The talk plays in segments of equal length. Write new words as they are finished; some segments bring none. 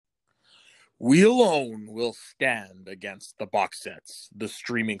We alone will stand against the box sets, the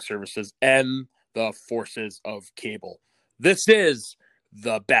streaming services, and the forces of cable. This is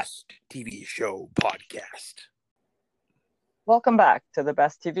the Best TV Show Podcast. Welcome back to the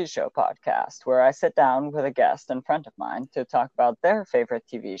Best TV Show Podcast, where I sit down with a guest and friend of mine to talk about their favorite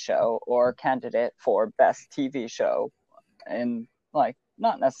TV show or candidate for Best TV Show in,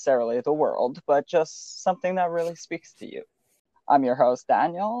 not necessarily the world, but just something that really speaks to you. I'm your host,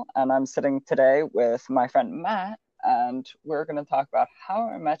 Daniel, and I'm sitting today with my friend Matt, and we're going to talk about How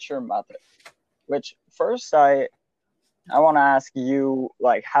I Met Your Mother, which first I want to ask you,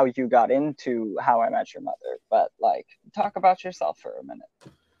 how you got into How I Met Your Mother, but, talk about yourself for a minute.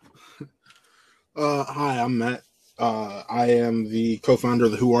 Hi, I'm Matt. I am the co-founder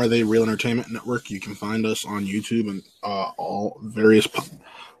of the Who Are They Real Entertainment Network. You can find us on YouTube and all various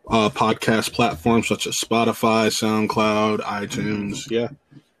podcast platforms such as Spotify, SoundCloud, iTunes. Yeah.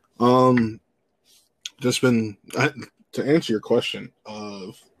 To answer your question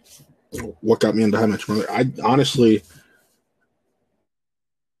of what got me into How I Met Your Mother, I honestly,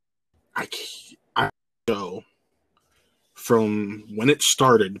 I go from when it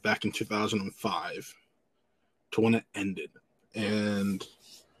started back in 2005 to when it ended. And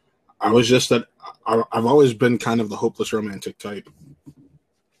I was just that I've always been kind of the hopeless romantic type.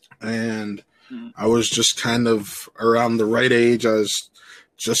 And I was just kind of around the right age. I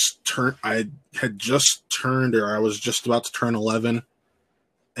had just turned, or I was just about to turn 11.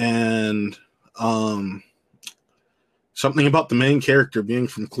 And something about the main character being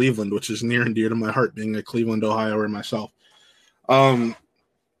from Cleveland, which is near and dear to my heart, being a Cleveland, Ohioer myself. It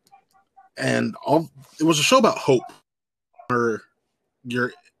was a show about hope, where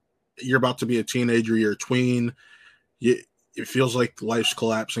you're about to be a teenager, you're a tween, it feels like life's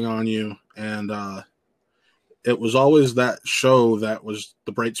collapsing on you, and it was always that show that was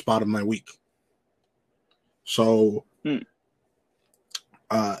the bright spot of my week. So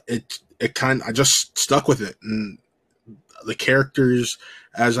I just stuck with it, and the characters,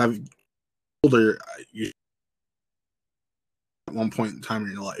 as I've older, at one point in time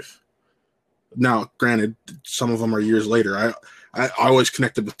in your life. Now, granted, some of them are years later. I always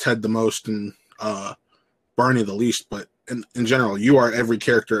connected with Ted the most and Barney the least, but in general, you are every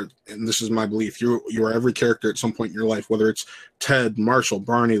character, and this is my belief. You are every character at some point in your life, whether it's Ted, Marshall,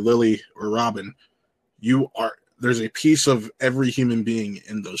 Barney, Lily, or Robin. There's a piece of every human being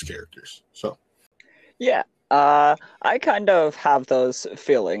in those characters. So, yeah. I kind of have those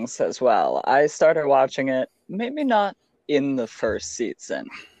feelings as well. I started watching it, maybe not in the first season,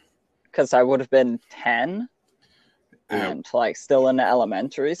 because I would have been 10 and still in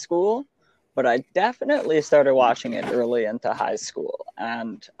elementary school, but I definitely started watching it early into high school.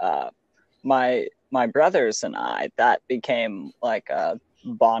 And my brothers and I, that became like a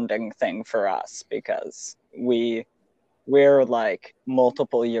bonding thing for us, because we're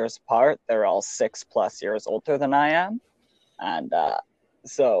multiple years apart. They're all 6+ years older than I am. And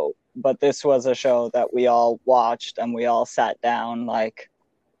but this was a show that we all watched, and we all sat down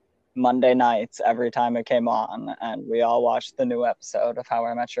Monday nights every time it came on, and we all watched the new episode of How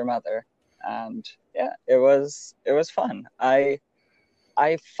I Met Your Mother. And yeah, it was fun. I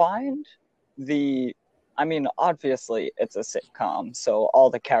find obviously it's a sitcom, so all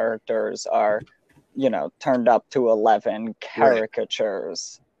the characters are, turned up to 11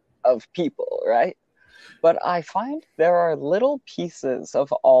 caricatures of people, right? But I find there are little pieces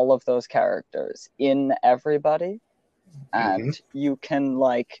of all of those characters in everybody, and you can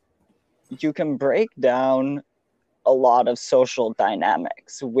break down a lot of social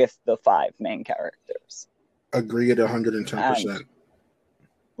dynamics with the 5 main characters. Agreed 110%.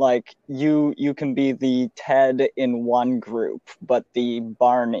 You can be the Ted in one group, but the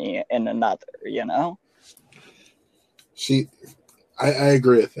Barney in another, See, I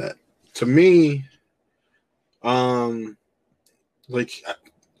agree with that. To me, right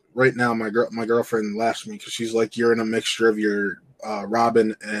now, my girlfriend laughs at me because she's like, you're in a mixture of your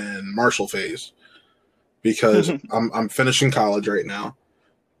Robin and Marshall phase, because I'm finishing college right now,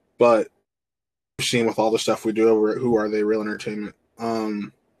 but seeing with all the stuff we do over at Who Are They Real Entertainment,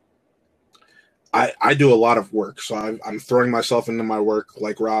 I do a lot of work, so I'm throwing myself into my work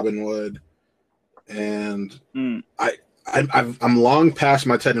like Robin would, and I'm long past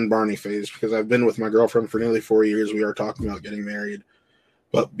my Ted and Barney phase, because I've been with my girlfriend for nearly 4 years. We are talking about getting married.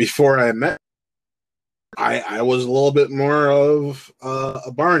 But before I met, I was a little bit more of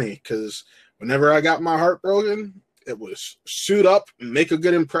a Barney, because whenever I got my heart broken, it was suit up, make a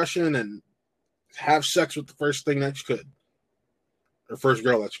good impression, and have sex with the first thing that you could. Or first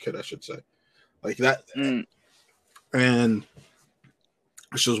girl that you could, I should say. Like that. And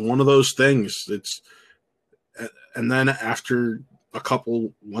it's just one of those things. And then after a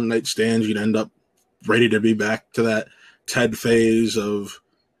couple one night stands, you'd end up ready to be back to that Ted phase of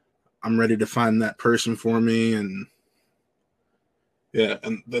I'm ready to find that person for me. And yeah,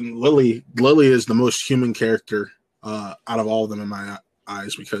 and then Lily is the most human character out of all of them in my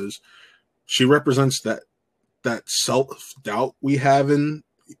eyes, because she represents that self-doubt we have in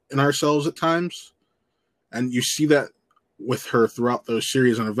ourselves at times. And you see that with her throughout those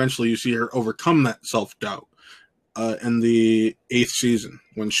series, and eventually you see her overcome that self-doubt in the 8th season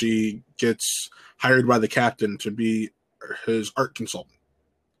when she gets hired by the captain to be his art consultant.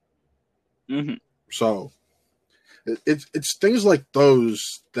 Mm-hmm. So it's things like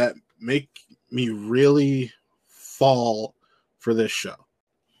those that make me really fall for this show.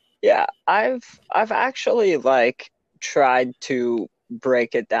 Yeah, I've actually like tried to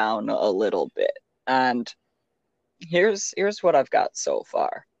break it down a little bit, and here's what I've got so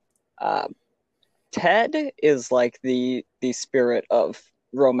far. Ted is like the spirit of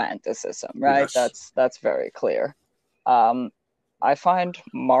romanticism, right? Yes. That's very clear. I find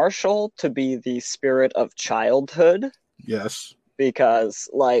Marshall to be the spirit of childhood. Yes. Because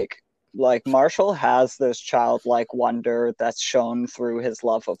like Marshall has this childlike wonder that's shown through his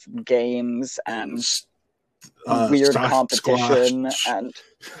love of games and weird competition and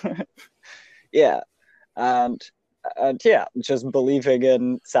yeah, and yeah, just believing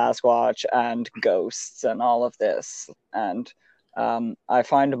in Sasquatch and ghosts and all of this. And I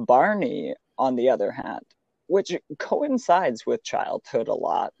find Barney, on the other hand, which coincides with childhood a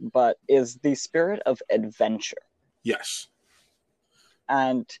lot, but is the spirit of adventure. Yes.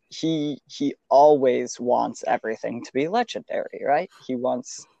 And he always wants everything to be legendary, right? He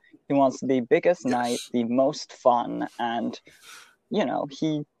wants the biggest night, the most fun, and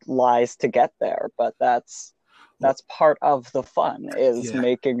he lies to get there, but that's part of the fun, is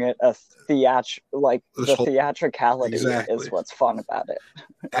making it a theatricality is what's fun about it.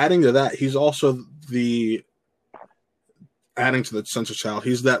 Adding to that, he's also adding to the sense of child.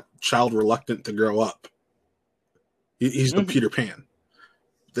 He's that child reluctant to grow up. He's the Peter Pan.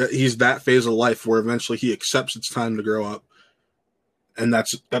 He's that phase of life where eventually he accepts it's time to grow up, and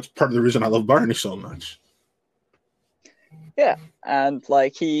that's part of the reason I love Barney so much. Yeah, and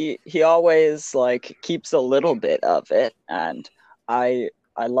like he always like keeps a little bit of it, and I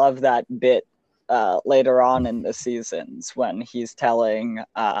love that bit later on in the seasons when he's telling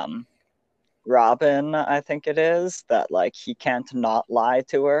Robin, I think it is, that like he can't not lie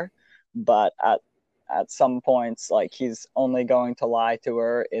to her, but at some points, like he's only going to lie to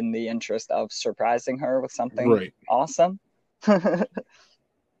her in the interest of surprising her with something awesome.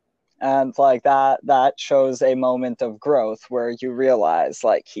 And like that shows a moment of growth where you realize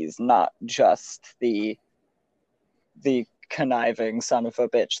like he's not just the conniving son of a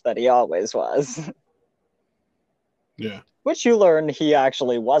bitch that he always was. Yeah. Which you learn he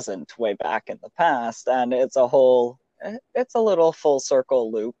actually wasn't way back in the past, and it's a little full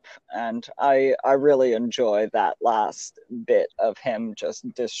circle loop, and I really enjoy that last bit of him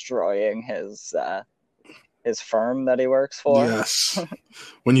just destroying his firm that he works for. Yes.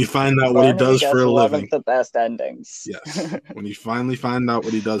 When you find out what he does for a living. One of the best endings. Yes. When you finally find out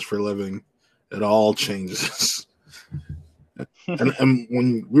what he does for a living, it all changes. and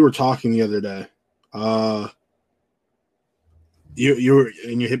when we were talking the other day, you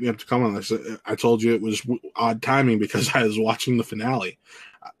hit me up to come on this. I told you it was odd timing because I was watching the finale.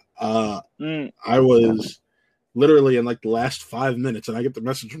 I was literally in like the last 5 minutes, and I get the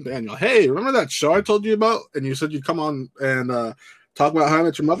message from Daniel. Hey, remember that show I told you about? And you said you'd come on and talk about How I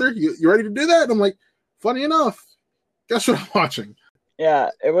Met Your Mother. You ready to do that? And I'm like, funny enough, guess what I'm watching? Yeah,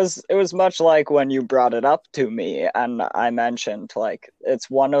 it was much like when you brought it up to me, and I mentioned like it's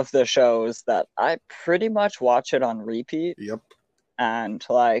one of the shows that I pretty much watch it on repeat. Yep. And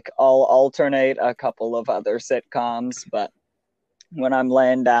like I'll alternate a couple of other sitcoms, but when I'm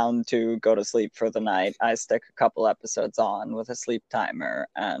laying down to go to sleep for the night, I stick a couple episodes on with a sleep timer,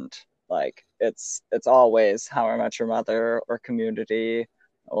 and like it's always How I Met Your Mother or Community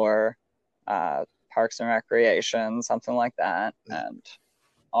or Parks and Recreation, something like that. And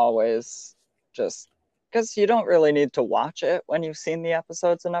always just because you don't really need to watch it when you've seen the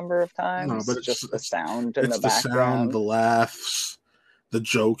episodes a number of times. No, but it's just the sound in the background. Sound, the laughs, the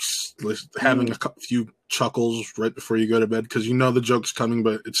jokes, having a few chuckles right before you go to bed because you know the joke's coming,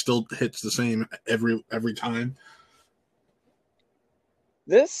 but it still hits the same every time.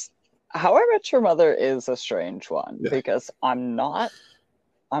 This How I Met Your Mother is a strange one because I'm not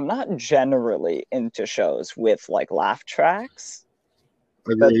generally into shows with like laugh tracks.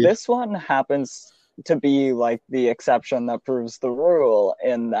 Agreed. But this one happens to be like the exception that proves the rule,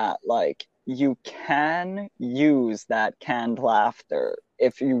 in that like you can use that canned laughter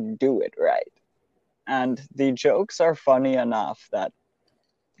if you do it right. And the jokes are funny enough that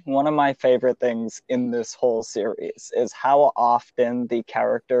one of my favorite things in this whole series is how often the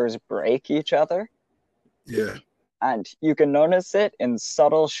characters break each other. Yeah. And you can notice it in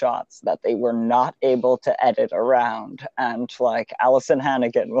subtle shots that they were not able to edit around. And like Allison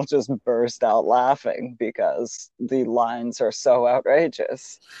Hannigan will just burst out laughing because the lines are so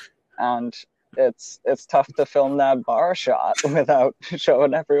outrageous. And it's tough to film that bar shot without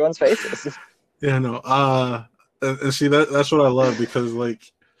showing everyone's faces. Yeah, no. And see that's what I love, because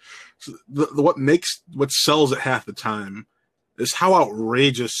like what sells it half the time is how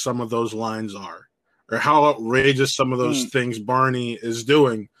outrageous some of those lines are, or how outrageous some of those things Barney is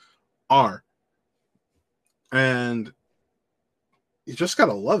doing are. And you just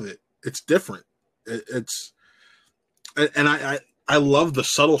gotta love it. It's different. I love the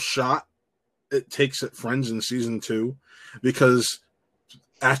subtle shot it takes at Friends in season 2, because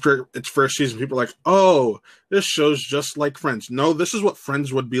after its first season, people are like, oh, this show's just like Friends. No, this is what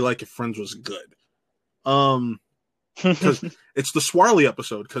Friends would be like if Friends was good. Because it's the Swarley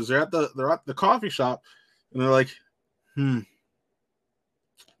episode, because they're at the coffee shop and they're like, no,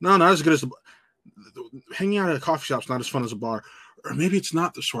 not as good as hanging out at a coffee shop's not as fun as a bar. Or maybe it's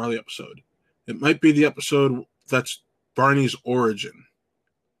not the Swarley episode. It might be the episode that's Barney's origin,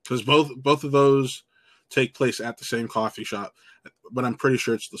 because both of those take place at the same coffee shop, but I'm pretty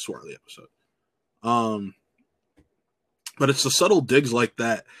sure it's the Swarley episode. But it's the subtle digs like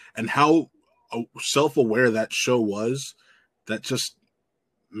that and how self-aware that show was that just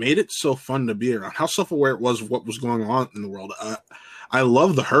made it so fun to be around. How self-aware it was of what was going on in the world. I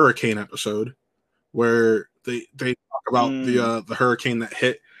love the hurricane episode where they talk about the hurricane that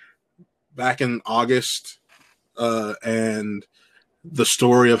hit back in August, and the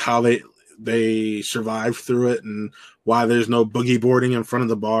story of how they survived through it and why there's no boogie boarding in front of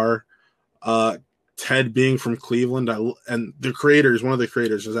the bar. Ted being from Cleveland, and one of the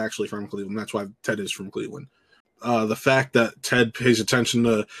creators is actually from Cleveland. That's why Ted is from Cleveland. The fact that Ted pays attention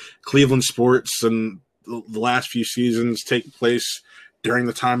to Cleveland sports, and the last few seasons take place during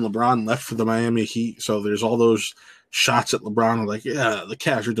the time LeBron left for the Miami Heat. So there's all those shots at LeBron, like, yeah, the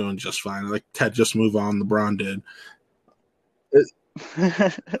Cavs are doing just fine. Like, Ted just move on. LeBron did.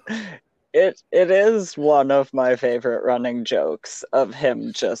 It is one of my favorite running jokes of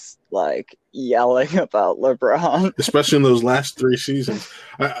him just like yelling about LeBron, especially in those last 3 seasons.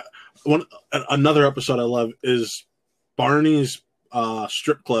 Another episode I love is Barney's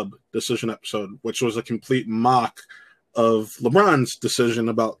strip club decision episode, which was a complete mock of LeBron's decision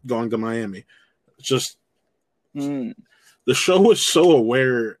about going to Miami. Just the show was so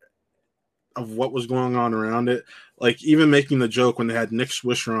aware of what was going on around it. Like, even making the joke when they had Nick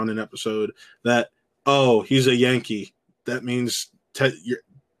Swisher on an episode that, oh, he's a Yankee. That means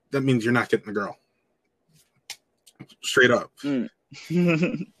you're not getting the girl. Straight up.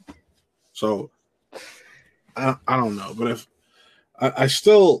 So, I don't know. But if I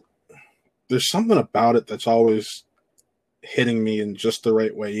still, there's something about it that's always hitting me in just the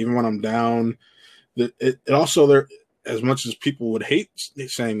right way. Even when I'm down, it also, there, as much as people would hate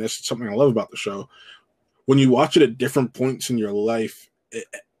saying this, it's something I love about the show. When you watch it at different points in your life, it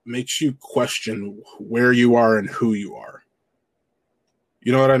makes you question where you are and who you are.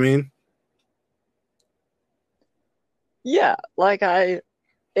 You know what I mean? Yeah, like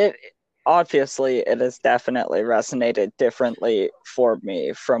obviously it has definitely resonated differently for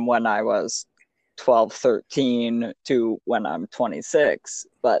me from when I was 12, 13 to when I'm 26,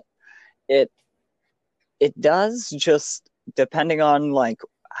 but it does, just depending on like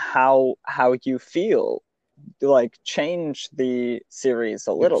how you feel, like change the series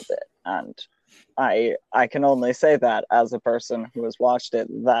a little bit. And I can only say that as a person who has watched it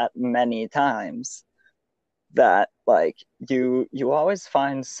that many times, that like you always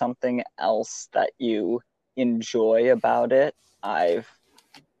find something else that you enjoy about it. I've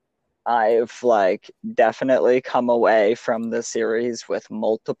like definitely come away from the series with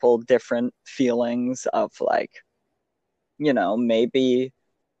multiple different feelings of like, you know, maybe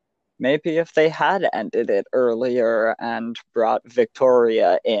if they had ended it earlier and brought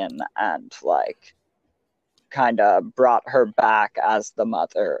Victoria in and like kind of brought her back as the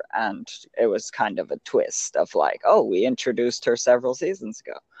mother, and it was kind of a twist of like, oh, we introduced her several seasons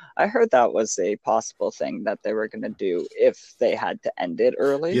ago. I heard that was a possible thing that they were going to do if they had to end it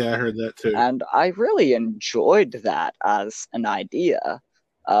early. Yeah, I heard that too. And I really enjoyed that as an idea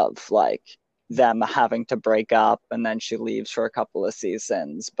of like, them having to break up, and then she leaves for a couple of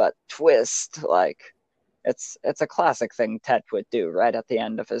seasons. But twist, like, it's a classic thing Ted would do right at the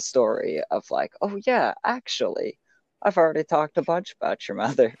end of his story of like, oh yeah, actually, I've already talked a bunch about your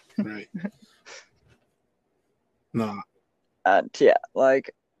mother. Right. No. And yeah,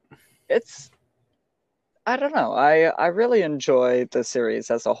 like, I don't know. I really enjoy the series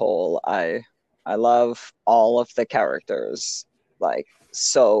as a whole. I love all of the characters like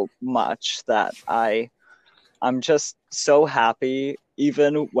so much that I'm just so happy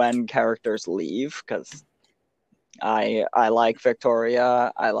even when characters leave, because I like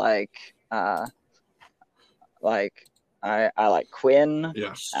Victoria. I like I like Quinn.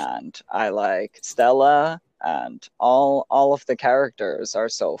 Yes. And I like Stella, and all of the characters are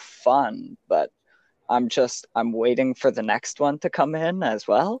so fun, but I'm waiting for the next one to come in as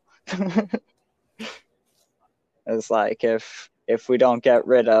well. It's like if we don't get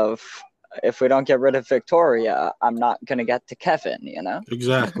rid of Victoria, I'm not gonna get to Kevin, you know?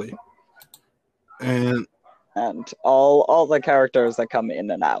 Exactly. And all the characters that come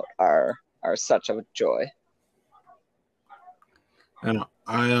in and out are such a joy. And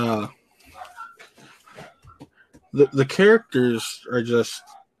the characters are just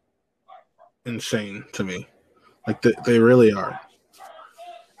insane to me. Like they really are.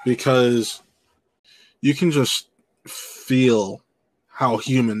 Because you can just feel how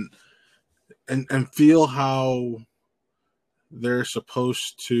human and feel how they're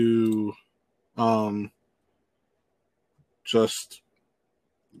supposed to just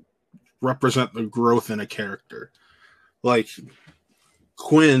represent the growth in a character. Like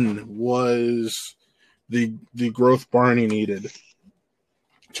Quinn was the growth Barney needed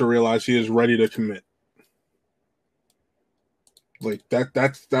to realize he is ready to commit. Like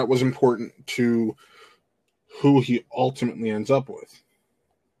that was important to who he ultimately ends up with.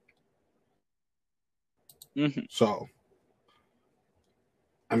 Mm-hmm. So,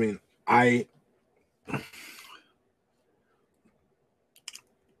 I mean, and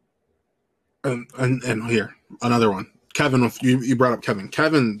here another one. Kevin, you brought up Kevin.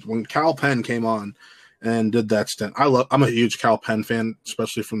 Kevin, when Kal Penn came on and did that stint, I'm a huge Kal Penn fan,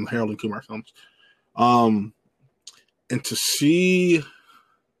 especially from the Harold and Kumar films. And to see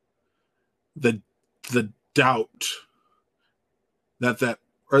the doubt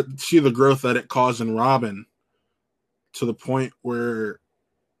or see the growth that it caused in Robin, to the point where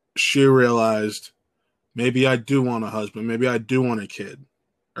she realized, maybe I do want a husband, maybe I do want a kid,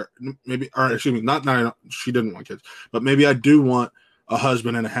 or excuse me, not she didn't want kids, but maybe I do want a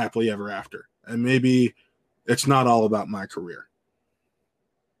husband and a happily ever after, and maybe it's not all about my career.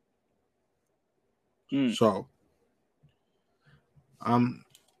 So I'm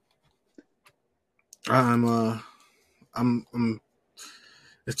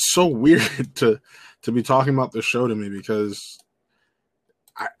it's so weird to be talking about the show to me, because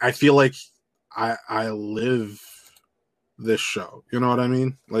I feel like I live this show. You know what I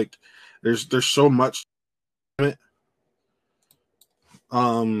mean? Like there's so much in it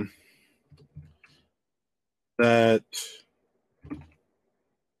that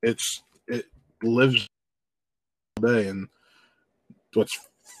it lives all day. And what's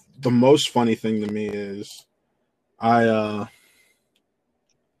the most funny thing to me is I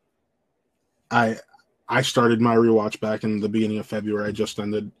started my rewatch back in the beginning of February. I just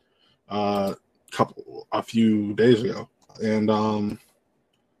ended a few days ago, and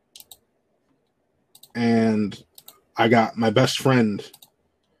I got my best friend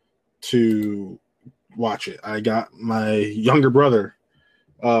to watch it. I got my younger brother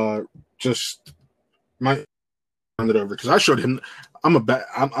just my it over, because I showed him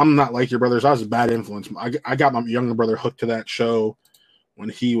I'm not like your brothers. I was a bad influence. I got my younger brother hooked to that show when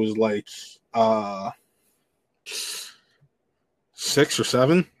he was like 6 or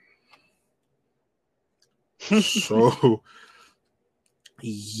 7. So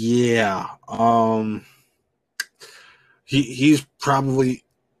yeah, he's probably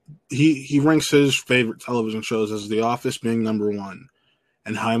he ranks his favorite television shows as The Office being number 1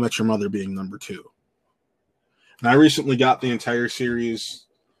 and How I Met Your Mother being number 2. And I recently got the entire series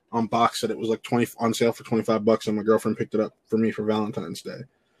on box set. It was like on sale for $25, and my girlfriend picked it up for me for Valentine's Day.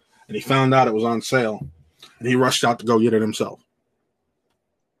 And he found out it was on sale, and he rushed out to go get it himself.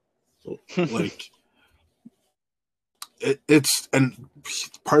 So, like, it's and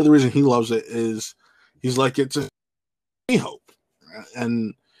part of the reason he loves it is he's like, it's a hope,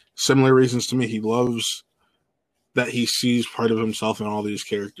 and similar reasons to me. He loves that he sees part of himself in all these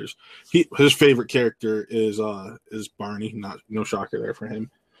characters. His favorite character is Barney. No shocker there for him.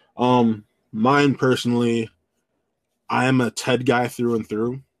 Mine personally, I am a Ted guy through and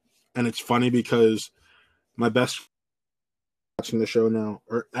through. And it's funny because my best friend watching the show now,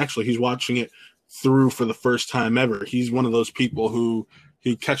 or actually he's watching it through for the first time ever. He's one of those people who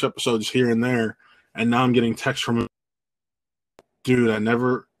he catch episodes here and there, and now I'm getting texts from him. Dude, I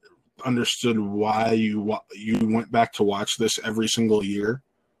never understood why you went back to watch this every single year,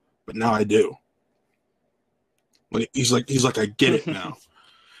 but now I do. He's like, I get it now.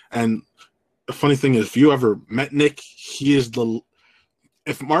 And the funny thing is, if you ever met Nick, he is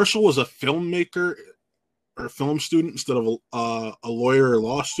if Marshall was a filmmaker or a film student instead of a lawyer or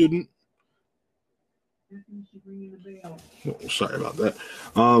law student. Oh, sorry about that.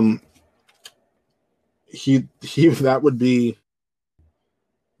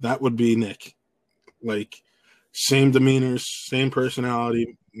 That would be Nick. Like, same demeanors, same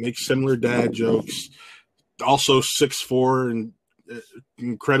personality, makes similar dad jokes. Also 6'4" and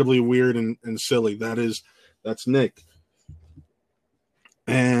incredibly weird and silly. That's Nick.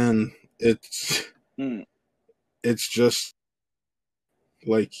 And it's just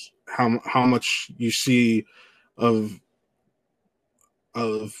like how much you see of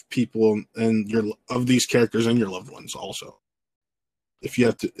people and of these characters and your loved ones also. If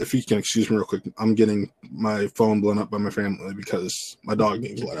you can excuse me real quick, I'm getting my phone blown up by my family because my dog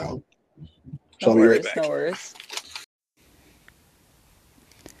needs let out. So I'll be right back. No worries.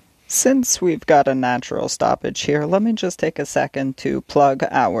 Since we've got a natural stoppage here, let me just take a second to plug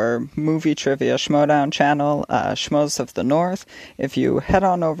our Movie Trivia Schmodown channel, Schmoes of the North. If you head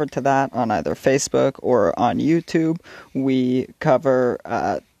on over to that on either Facebook or on YouTube, we cover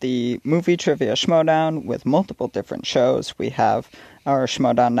the Movie Trivia Schmodown with multiple different shows. We have our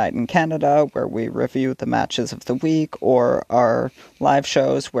Schmodown Night in Canada, where we review the matches of the week, or our live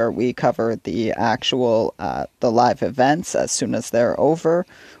shows where we cover the actual, the live events as soon as they're over.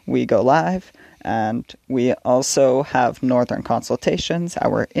 We go live. And we also have Northern Consultations,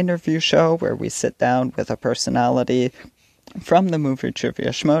 our interview show, where we sit down with a personality from the Movie Trivia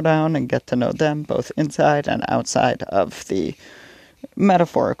Schmodown and get to know them both inside and outside of the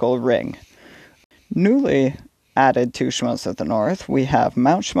metaphorical ring. Newly added to Schmoes of the North, we have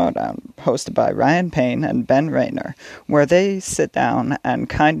Mount Schmodown, hosted by Ryan Payne and Ben Rayner, where they sit down and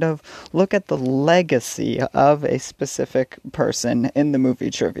kind of look at the legacy of a specific person in the Movie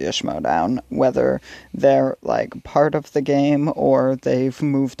Trivia Schmodown, whether they're like part of the game or they've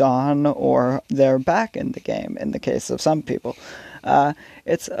moved on or they're back in the game in the case of some people.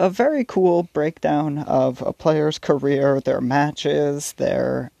 It's a very cool breakdown of a player's career, their matches,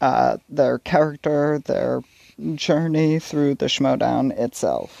 their character, their journey through the Schmodown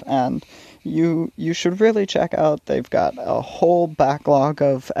itself, and you should really check out. They've got a whole backlog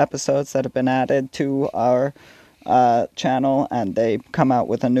of episodes that have been added to our channel, and they come out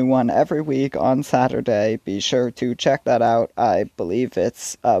with a new one every week on Saturday. Be sure to check that out. I believe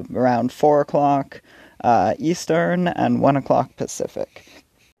it's around 4 o'clock Eastern and 1 o'clock Pacific.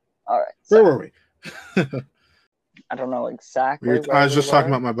 All right. So, where were we? I don't know exactly. I was just talking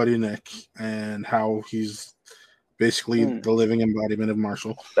about my buddy Nick and how he's basically the living embodiment of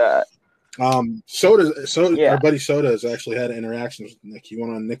Marshall. Our buddy Soda has actually had interactions with Nick. He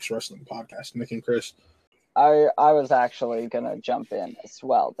went on Nick's wrestling podcast, Nick and Chris. I was actually gonna jump in as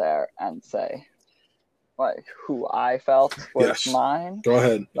well there and say, like, who I felt was mine. Go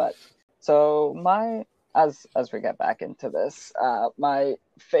ahead. But so as we get back into this, my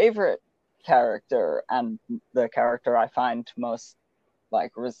favorite character and the character I find most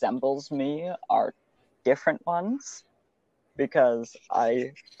like resembles me are different ones, because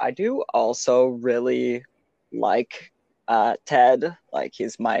I do also really like Ted. Like,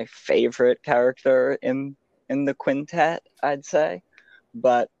 he's my favorite character in the quintet, I'd say.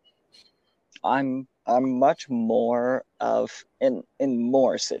 But I'm much more of in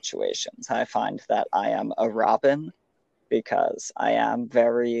more situations I find that I am a Robin, because I am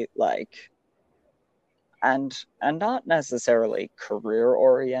very like, and not necessarily career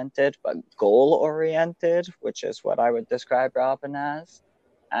oriented, but goal oriented, which is what I would describe Robin as.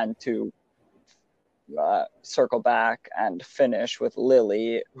 And to circle back and finish with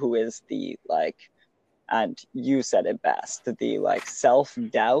Lily, who is the like, and you said it best, the like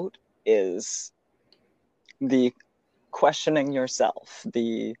self-doubt is the questioning yourself,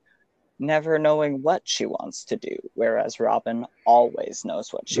 the never knowing what she wants to do, whereas Robin always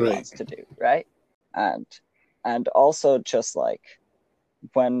knows what she wants to do, right? And also just like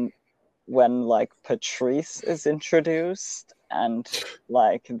when like Patrice is introduced, and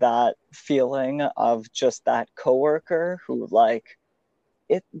like that feeling of just that coworker who, like,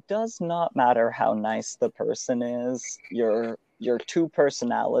 it does not matter how nice the person is, your two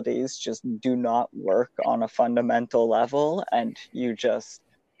personalities just do not work on a fundamental level, and you just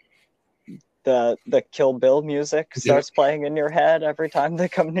the Kill Bill music starts playing in your head every time they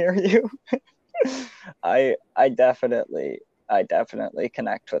come near you. I definitely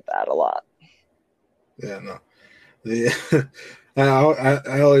connect with that a lot. Yeah, no.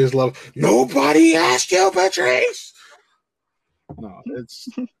 I always love nobody asked you, Patrice. No, it's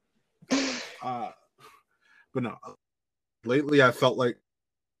but no. Lately, I felt like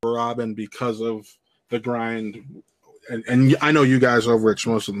Robin because of the grind, and I know you guys over at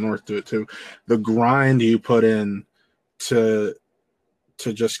Schmoes of the North do it too. The grind you put in to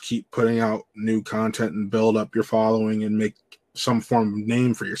just keep putting out new content and build up your following and make some form of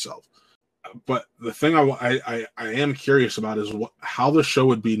name for yourself. But the thing I am curious about is how the show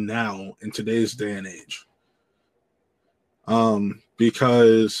would be now in today's day and age.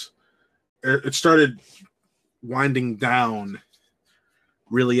 Because it started winding down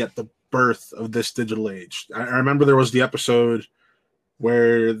really at the birth of this digital age. I remember there was the episode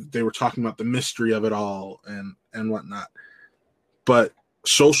where they were talking about the mystery of it all and whatnot. But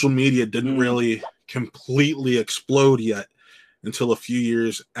social media didn't really completely explode yet until a few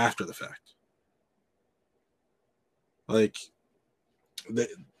years after the fact. Like,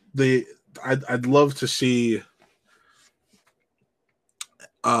 I'd love to see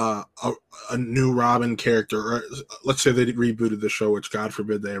a new Robin character, or let's say they rebooted the show, which God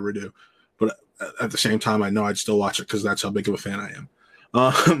forbid they ever do. But at the same time, I know I'd still watch it because that's how big of a fan I am.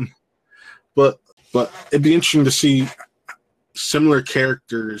 But it'd be interesting to see similar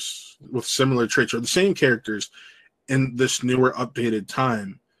characters with similar traits, or the same characters in this newer, updated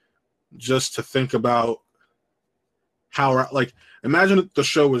time, just to think about how, like, imagine if the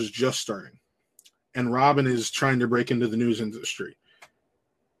show was just starting and Robin is trying to break into the news industry.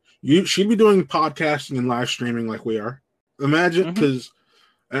 She'd be doing podcasting and live streaming like we are. Imagine,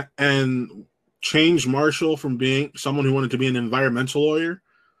 and change Marshall from being someone who wanted to be an environmental lawyer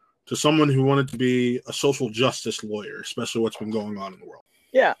to someone who wanted to be a social justice lawyer, especially what's been going on in the world.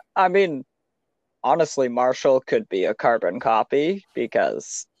 Yeah, I mean, honestly, Marshall could be a carbon copy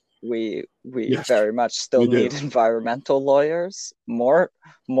because we very much still need environmental lawyers, more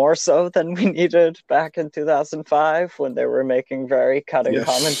so than we needed back in 2005 when they were making very cutting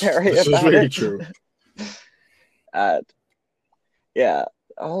commentary this about is very it. True. Yeah.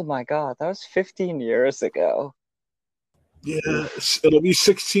 Oh my God, that was 15 years ago. Yeah, it'll be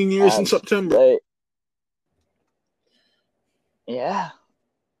 16 years in September. Yeah.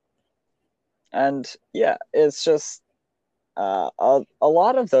 And yeah, it's just a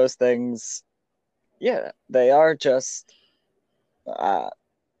lot of those things, yeah, they are just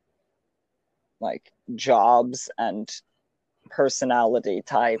like jobs and personality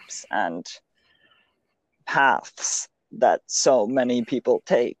types and paths that so many people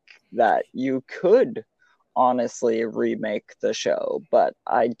take that you could honestly remake the show, but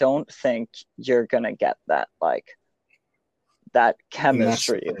I don't think you're gonna get that, like, that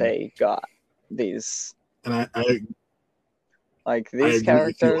chemistry they got. These, and these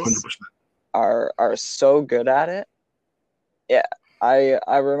characters are so good at it. Yeah,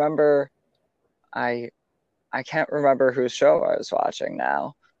 I remember, I can't remember whose show I was watching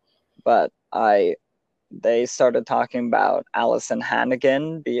now, but they started talking about Allison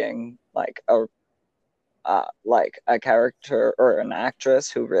Hannigan being like a character or an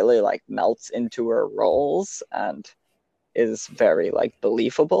actress who really like melts into her roles and is very like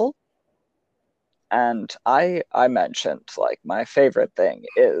believable. And I mentioned, like, my favorite thing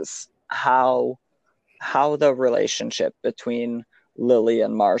is how the relationship between Lily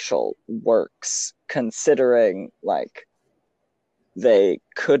and Marshall works, considering like they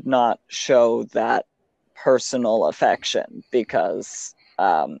could not show that personal affection because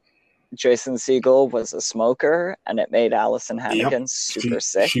Jason Segel was a smoker and it made Allison Hannigan super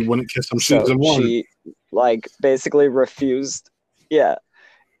sick. She wouldn't kiss him season one. She like basically refused. Yeah.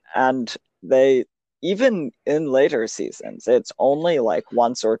 And they, even in later seasons, it's only like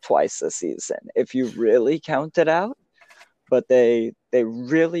once or twice a season if you really count it out, but they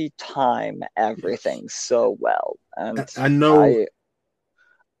really time everything so well. And I know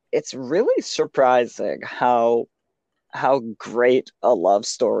it's really surprising how great a love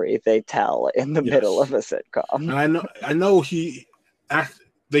story they tell in the middle of a sitcom. And I know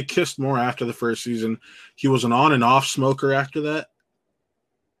they kissed more after the first season. He was an on and off smoker after that.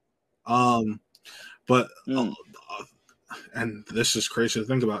 But and this is crazy to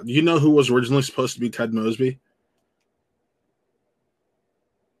think about. Do you know who was originally supposed to be Ted Mosby?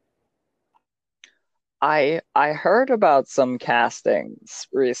 I heard about some castings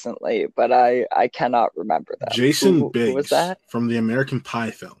recently, but I cannot remember that. Jason Biggs, who was that? From the American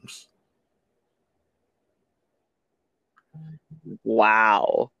Pie films.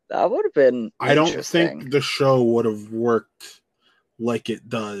 Wow. That would have been I don't interesting. think the show would have worked like it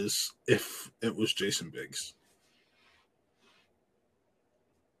does if it was Jason Biggs.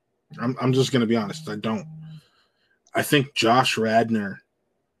 I'm just going to be honest. I don't. I think Josh Radnor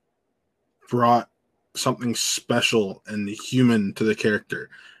brought something special and human to the character.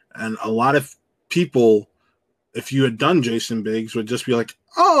 And a lot of people, if you had done Jason Biggs, would just be like,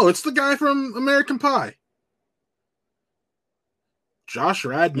 oh, it's the guy from American Pie. Josh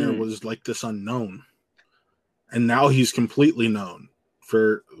Radnor was like this unknown. And now he's completely known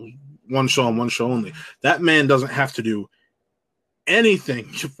for one show and one show only. That man doesn't have to do anything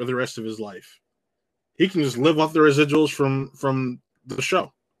for the rest of his life. He can just live off the residuals from the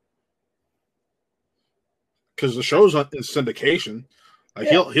show. Because the show's in syndication. Like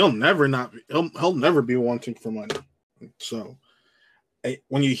he'll never be wanting for money. So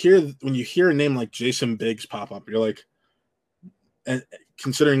when you hear a name like Jason Biggs pop up, you're like, and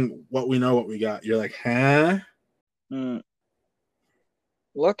considering what we know, what we got, you're like, huh?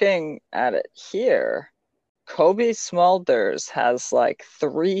 Looking at it here, Kobe Smulders has like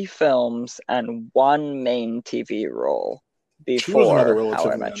 3 films and 1 main TV role before How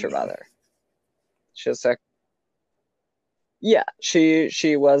I Met Your Mother. She's like, yeah, she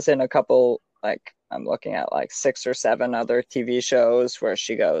was in a couple, like I'm looking at like 6 or 7 other TV shows where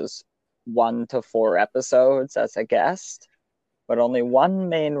she goes 1 to 4 episodes as a guest, but only 1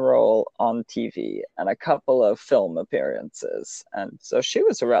 main role on TV and a couple of film appearances. And so she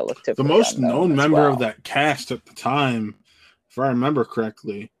was a relatively the most known member of that cast at the time, if I remember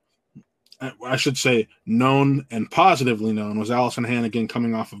correctly, I should say known and positively known, was Allison Hannigan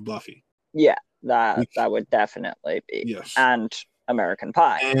coming off of Buffy. Yeah, that would definitely be. Yes. And American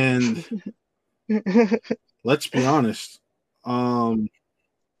Pie. And let's be honest.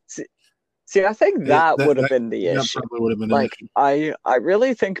 See, I think that would have been the issue. Probably would have been like, I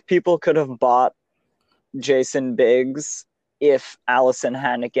really think people could have bought Jason Biggs if Allison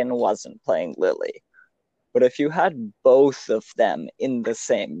Hannigan wasn't playing Lily. But if you had both of them in the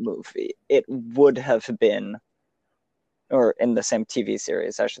same movie, it would have been, or in the same TV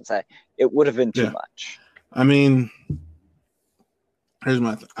series, I should say, it would have been too much. I mean, here's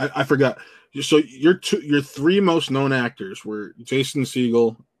my thing. I forgot. So your 3 most known actors were Jason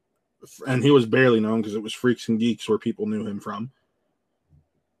Segel, and he was barely known because it was Freaks and Geeks where people knew him from.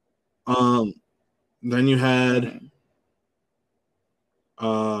 Then you had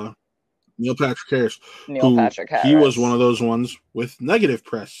Neil Patrick Harris. He was one of those ones with negative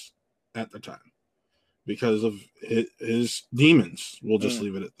press at the time because of his demons. We'll just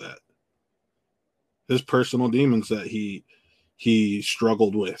leave it at that. His personal demons that he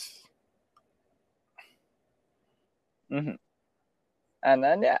struggled with. Mm-hmm. And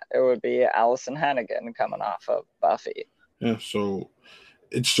then, it would be Allison Hannigan coming off of Buffy. Yeah, so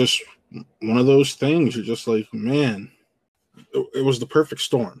it's just one of those things. You're just like, man, it was the perfect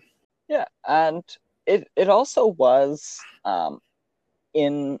storm. Yeah, and it also was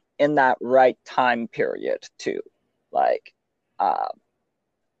in that right time period, too. Like,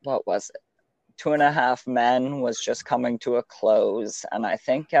 what was it? 2.5 Men was just coming to a close, and I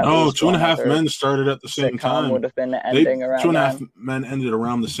think 2.5 Men started at the same time. Would have been ending around 2.5 Men ended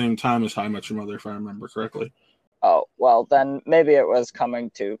around the same time as How I Met Your Mother, if I remember correctly. Oh well, then maybe it was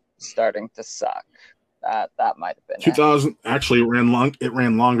starting to suck. That might have been 2000. Actually, it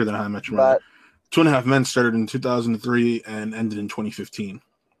ran longer than How I Met Your Mother. 2.5 Men started in 2003 and ended in 2015.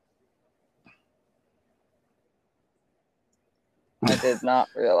 I did not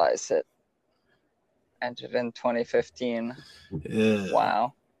realize it ended in 2015. Yeah.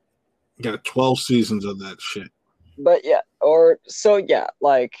 Wow. Got 12 seasons of that shit. But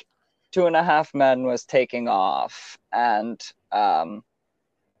like 2.5 Men was taking off, and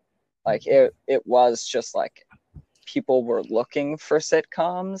like it was just like people were looking for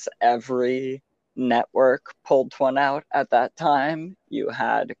sitcoms. Every network pulled one out at that time. You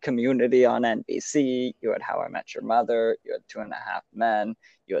had Community on NBC, you had How I Met Your Mother, you had 2.5 Men,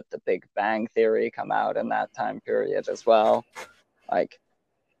 you had The Big Bang Theory come out in that time period as well. Like,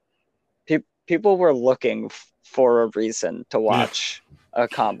 people were looking for a reason to watch a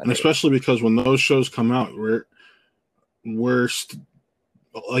comedy. And especially because when those shows come out, we're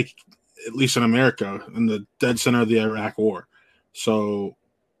like, at least in America, in the dead center of the Iraq War. So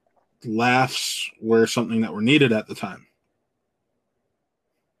laughs were something that were needed at the time.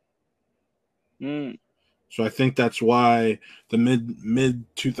 So I think that's why the mid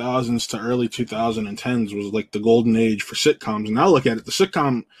 2000s to early 2010s was like the golden age for sitcoms. And now look at it, the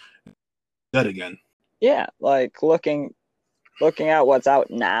sitcom dead again. Yeah, like looking at what's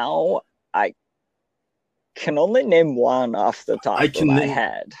out now, can only name one off the top of my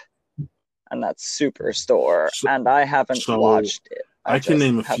head, and that's Superstore. And I haven't watched it. I can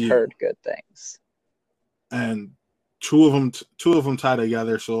name a few. Have heard good things. And two of them tie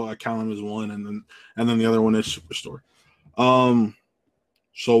together, so I count them as one, and then the other one is Superstore.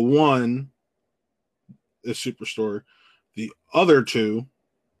 So one is Superstore. The other two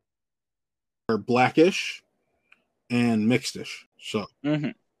are Blackish and Mixedish. So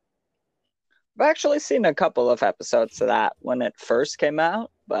I've actually seen a couple of episodes of that when it first came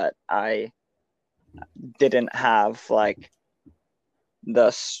out, but I didn't have like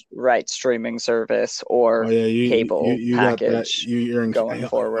the right streaming service or cable package you're in, going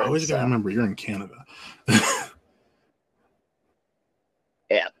forward. I always gotta remember you're in Canada.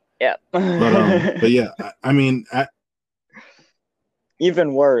 Yeah. But yeah, I mean,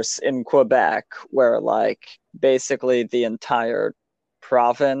 even worse in Quebec, where like basically the entire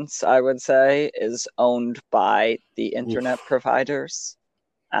province, I would say, is owned by the internet providers,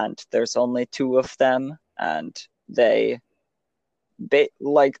 and there's only 2 of them, and they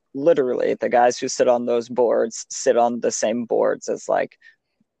like literally the guys who sit on those boards sit on the same boards as like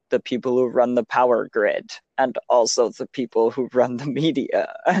the people who run the power grid, and also the people who run the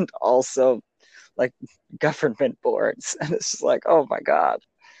media, and also like government boards. And it's just like, oh my god.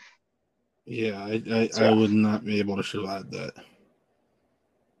 Yeah, I would not be able to survive that.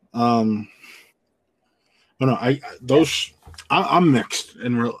 But no, I'm mixed,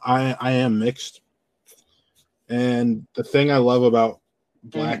 and I am mixed. And the thing I love about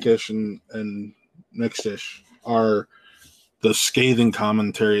Blackish and Mixedish are the scathing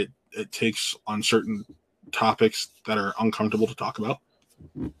commentary it takes on certain topics that are uncomfortable to talk about,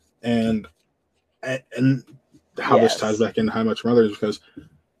 and how this ties back into How I Met Your Mother is because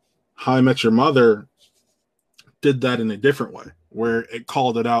How I Met Your Mother did that in a different way, where it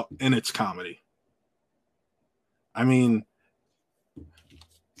called it out in its comedy. I mean,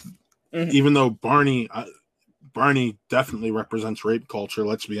 even though Barney definitely represents rape culture,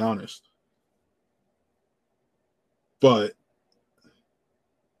 let's be honest. But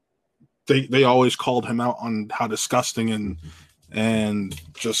they always called him out on how disgusting and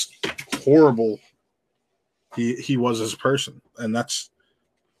just horrible he was as a person. And that's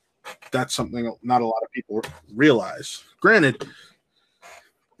something not a lot of people realize. Granted,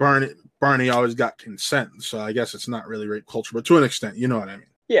 Barney always got consent, so I guess it's not really rape culture, but to an extent, you know what I mean.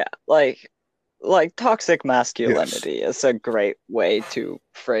 Yeah, like toxic masculinity is a great way to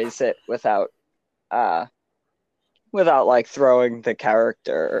phrase it without like throwing the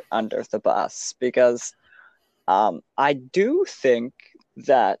character under the bus, because I do think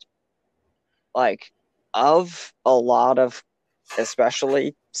that like of a lot of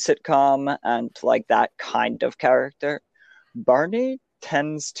especially sitcom and like that kind of character, Barney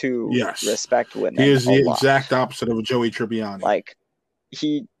tends to respect women. He is the exact opposite of Joey Tribbiani. Like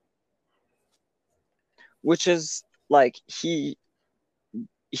which is like he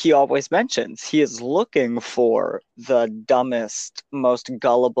always mentions he is looking for the dumbest, most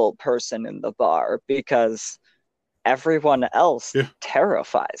gullible person in the bar because everyone else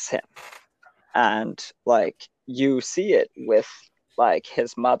terrifies him. And like you see it with like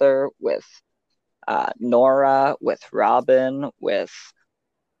his mother, with Nora, with Robin, with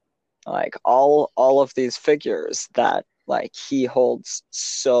like all of these figures that like he holds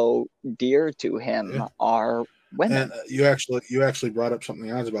so dear to him are women. And you actually brought up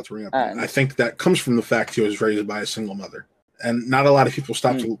something I was about to bring up. I think that comes from the fact he was raised by a single mother, and not a lot of people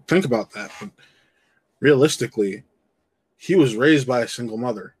stop to think about that. But realistically, he was raised by a single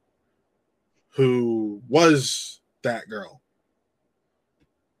mother who was that girl,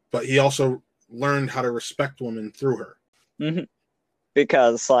 but he also learned how to respect women through her.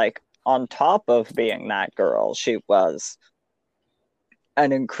 Because like on top of being that girl, she was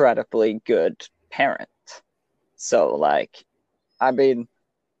an incredibly good parent. So like, I mean,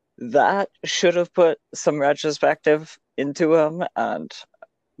 that should have put some retrospective into him, and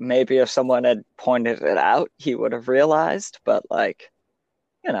maybe if someone had pointed it out, he would have realized. But like,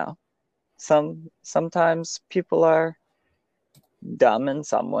 you know, sometimes people are dumb in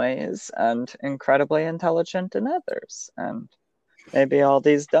some ways and incredibly intelligent in others, and maybe all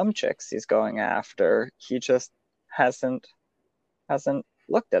these dumb chicks he's going after, he just hasn't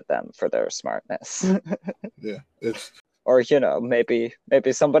looked at them for their smartness. Or maybe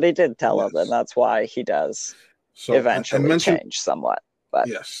somebody did tell him, and that's why he does eventually change somewhat. But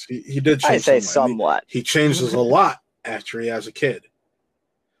yes, he did change. I say somewhat. I mean, he changes a lot after he has a kid,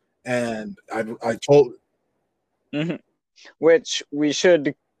 and I told, which we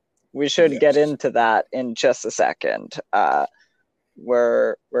should get into that in just a second.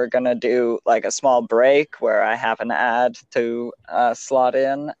 Where we're going to do like a small break where I have an ad to slot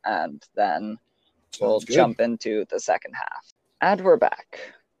in, and then we'll jump into the second half. And we're back.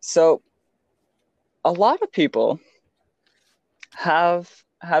 So a lot of people have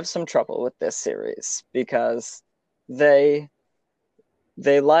some trouble with this series because they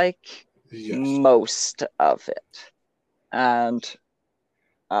like most of it. And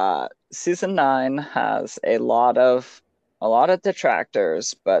season 9 has a lot of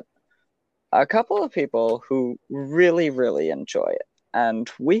detractors, but a couple of people who really, really enjoy it.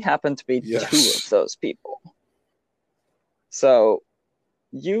 And we happen to be two of those people. So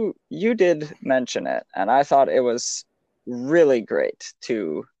you did mention it, and I thought it was really great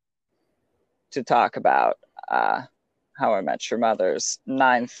to talk about How I Met Your Mother's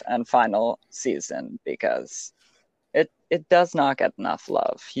 9th and final season, because it does not get enough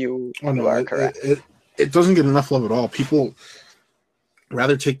love. You are correct. It doesn't get enough love at all. People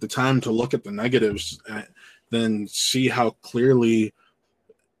rather take the time to look at the negatives than see how clearly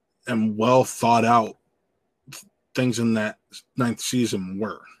and well thought out things in that 9th season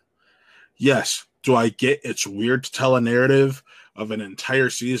were. Yes, do I get it's weird to tell a narrative of an entire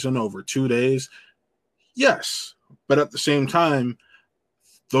season over 2 days? Yes, but at the same time,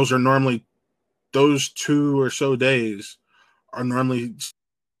 those 2 or so days are normally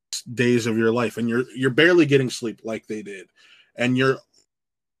days of your life, and you're barely getting sleep like they did, and you're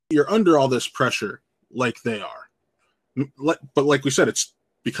under all this pressure like they are. But like we said, it's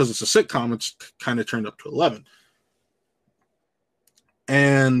because it's a sitcom, it's kind of turned up to 11.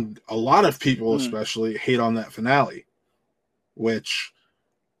 And a lot of people especially hate on that finale, which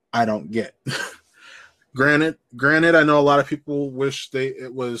I don't get. Granted, I know a lot of people wish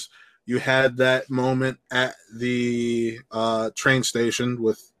you had that moment at the train station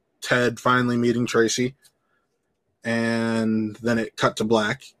with Ted finally meeting Tracy, and then it cut to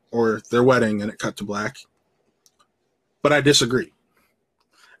black, or their wedding and it cut to black. But I disagree.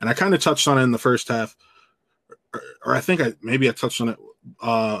 And I kind of touched on it in the first half, or I think I touched on it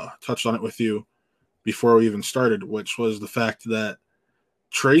with you before we even started, which was the fact that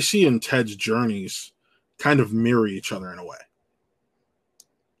Tracy and Ted's journeys kind of mirror each other in a way.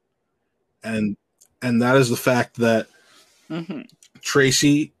 And that is the fact that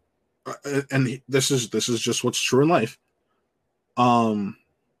Tracy, and this is just what's true in life.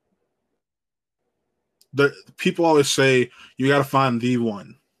 The people always say you got to find the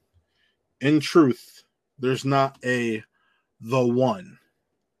one. In truth, there's not the one.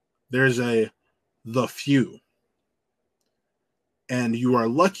 There's the few. And you are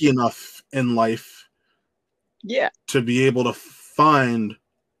lucky enough in life to be able to find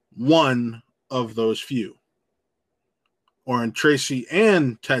one of those few. Or in Tracy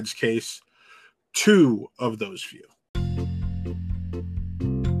and Ted's case, 2 of those few.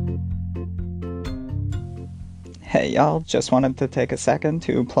 Hey y'all, just wanted to take a second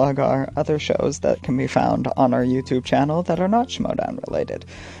to plug our other shows that can be found on our YouTube channel that are not Schmoedown related.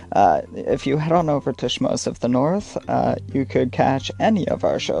 If you head on over to Schmoes of the North, you could catch any of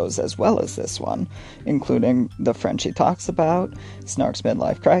our shows as well as this one, including The Frenchie Talks About, Snark's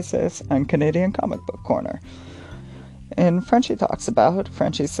Midlife Crisis, and Canadian Comic Book Corner. In Frenchie Talks About,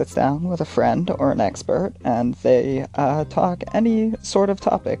 Frenchie sits down with a friend or an expert, and they talk any sort of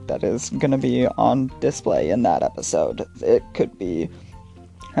topic that is going to be on display in that episode. It could be,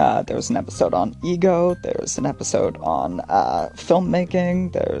 there's an episode on ego, there's an episode on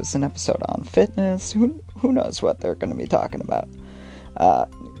filmmaking, there's an episode on fitness, who knows what they're going to be talking about.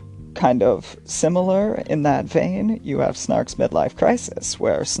 Kind of similar in that vein, you have Snark's Midlife Crisis,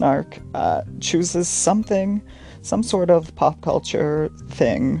 where Snark chooses some sort of pop culture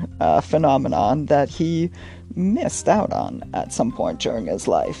thing, phenomenon that he missed out on at some point during his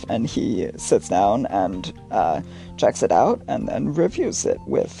life, and he sits down and checks it out and then reviews it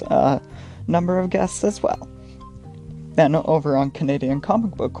with a number of guests as well. Then over on Canadian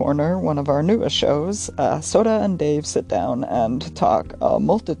Comic Book Corner, one of our newest shows, Soda and Dave sit down and talk a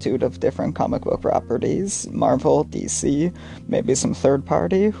multitude of different comic book properties, Marvel, DC, maybe some third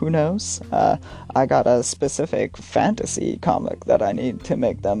party, who knows. I got a specific fantasy comic that I need to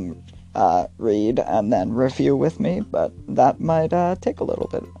make them read and then review with me, but that might take a little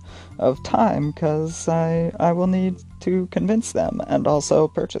bit of time because I will need to convince them and also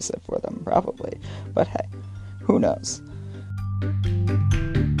purchase it for them, probably. But hey, who knows?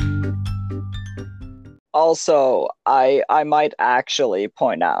 Also, I might actually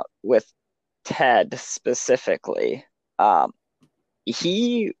point out with Ted specifically,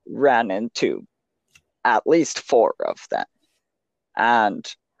 he ran into at least 4 of them,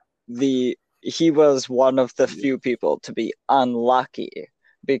 and he was one of the few people to be unlucky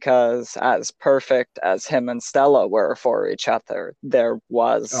because as perfect as him and Stella were for each other, there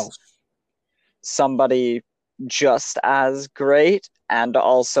was somebody just as great and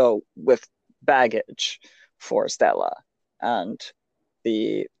also with baggage for Stella, and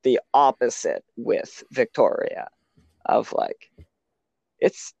the opposite with Victoria, of like,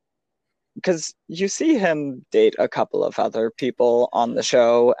 it's because you see him date a couple of other people on the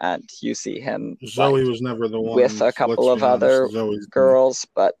show, and you see him Zoe was never the one with a couple of other girls,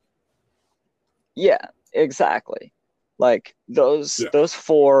 but yeah, exactly. Like those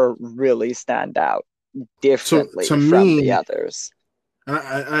four really stand out differently from the others.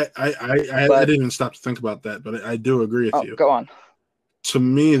 I didn't even stop to think about that, but I do agree with you. Go on. To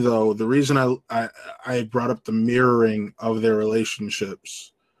me, though, the reason I brought up the mirroring of their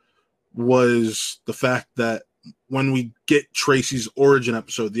relationships was the fact that when we get Tracy's origin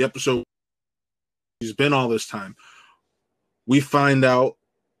episode, the episode she's been all this time, we find out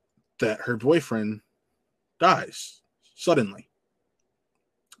that her boyfriend dies suddenly,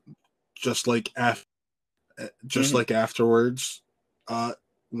 just like like afterwards,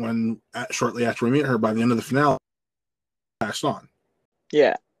 shortly after we meet her, by the end of the finale, passed on.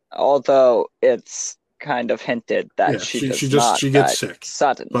 Yeah, although it's kind of hinted that she gets sick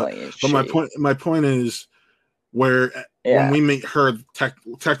suddenly. But my point is, when we meet her,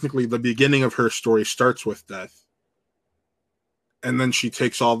 technically the beginning of her story starts with death, and then she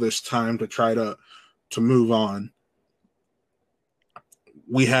takes all this time to try to move on.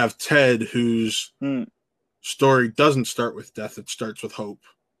 We have Ted, whose story doesn't start with death; it starts with hope.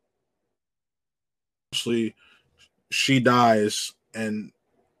 Actually, she dies, and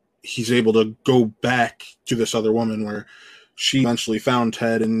he's able to go back to this other woman where she eventually found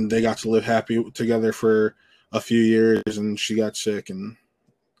Ted, and they got to live happy together for a few years, and she got sick, and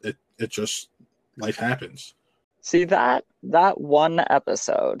it just, life happens. See that one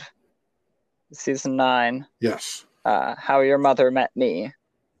episode, season 9. Yes. How Your Mother Met Me.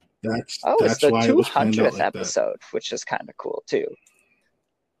 That's it's the why 200th episode, which is kind of cool too.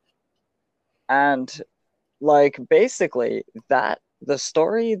 And like basically the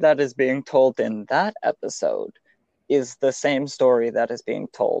story that is being told in that episode is the same story that is being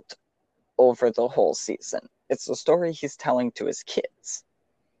told over the whole season. It's the story he's telling to his kids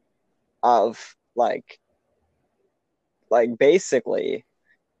of like basically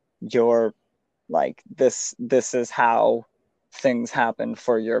you're like, this is how things happened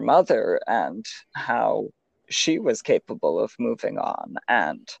for your mother and how she was capable of moving on,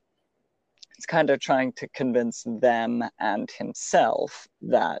 and it's kind of trying to convince them and himself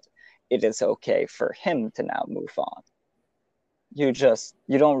that it is okay for him to now move on. You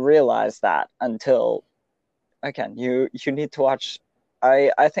don't realize that until, again, you need to watch.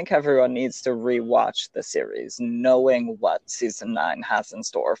 I think everyone needs to rewatch the series knowing what season 9 has in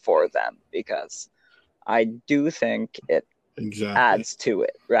store for them, because I do think it adds to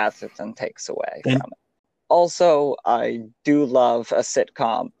it rather than takes away from it. Also, I do love a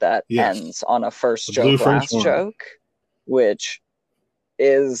sitcom that ends on a first joke, last joke, which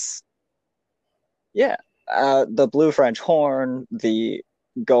is, the Blue French Horn, the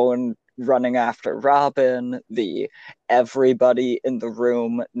running after Robin, the everybody in the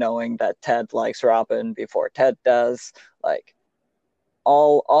room knowing that Ted likes Robin before Ted does, like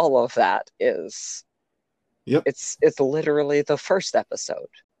all of that is, it's literally the first episode,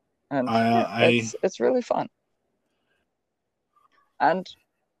 and it's really fun. And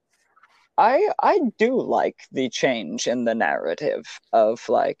I do like the change in the narrative of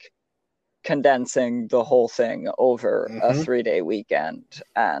like condensing the whole thing over a 3-day weekend,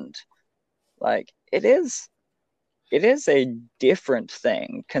 and like it is a different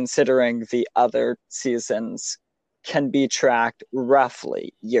thing considering the other seasons can be tracked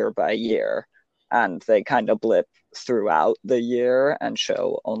roughly year by year, and they kind of blip throughout the year and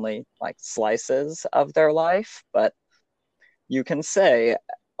show only like slices of their life, but you can say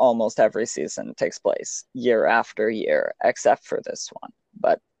almost every season takes place year after year except for this one.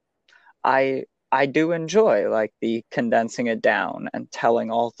 But I do enjoy like the condensing it down and telling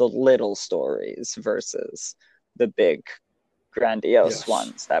all the little stories versus the big grandiose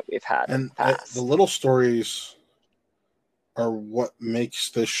ones that we've had in the past. The little stories are what makes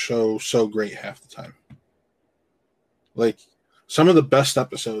this show so great half the time. Like, some of the best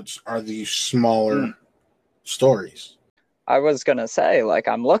episodes are these smaller stories. I was gonna say, like,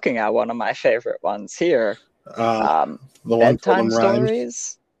 I'm looking at one of my favorite ones here. The bedtime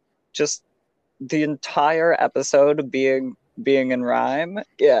stories. Just the entire episode being in rhyme.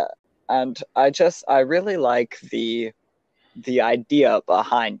 Yeah. And I really like the idea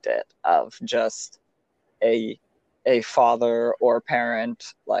behind it of just a a father or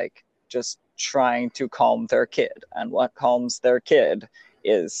parent like just trying to calm their kid, and what calms their kid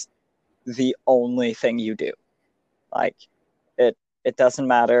is the only thing you do. Like it doesn't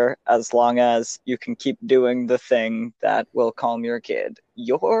matter as long as you can keep doing the thing that will calm your kid.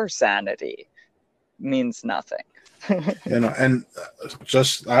 Your sanity means nothing. And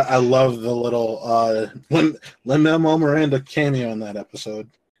just I love the little Lin-Manuel Miranda cameo in that episode.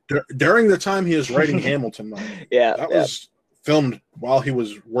 During the time he was writing Hamilton, that was filmed while he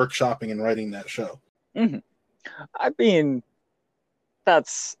was workshopping and writing that show. Mm-hmm. I mean,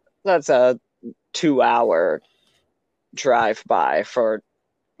 that's a 2-hour drive by for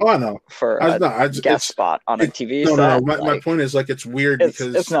a guest spot on a TV set. No. My point is, like, it's weird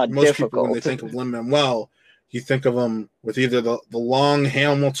because it's not most difficult. people, when they think of Lin-Manuel, you think of him with either the long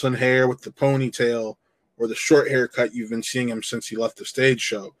Hamilton hair with the ponytail or the short haircut. You've been seeing him since he left the stage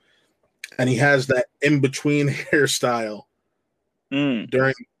show, and he has that in between hairstyle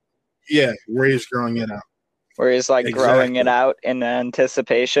where he's growing it out. Where he's like growing it out in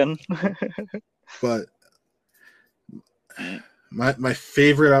anticipation. But my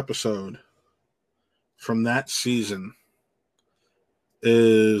favorite episode from that season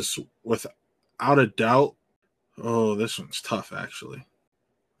is, without a doubt, this one's tough actually.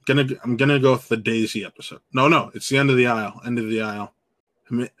 I'm gonna go with the Daisy episode. No, it's the End of the Aisle.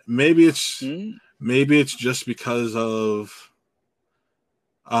 Maybe it's just because of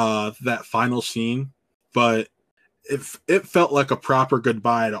that final scene, but it felt like a proper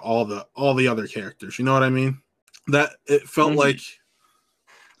goodbye to all the other characters. You know what I mean? That it felt like,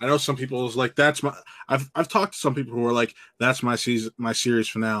 I know some people was like, I've talked to some people who are like, that's my series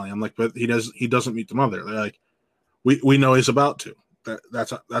finale. I'm like, but he doesn't meet the mother. They're like, we know he's about to.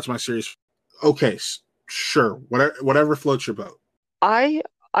 That's my series. Okay, sure, whatever floats your boat. I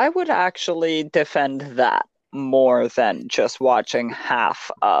would actually defend that more than just watching half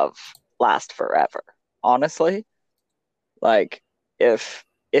of Last Forever. Honestly, like if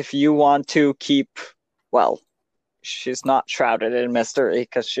you want to keep, well, she's not shrouded in mystery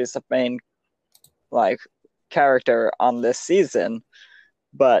because she's the main like character on this season,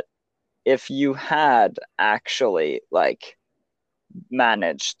 but if you had actually like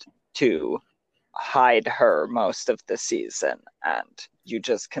managed to hide her most of the season and you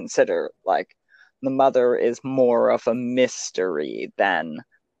just consider like the mother is more of a mystery than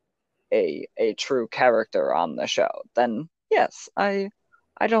a true character on the show, then yes, I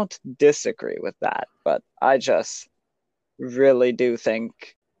don't disagree with that, but I just really do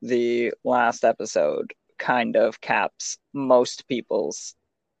think the last episode kind of caps most people's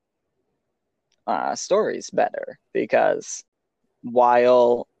stories better, because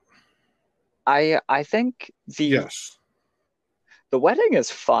while I think the wedding is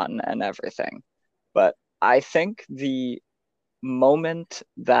fun and everything, but I think the moment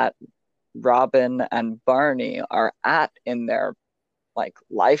that Robin and Barney are at in their like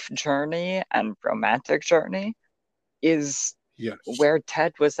life journey and romantic journey is where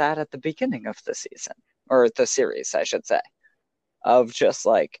Ted was at the beginning of the season, or the series, I should say, of just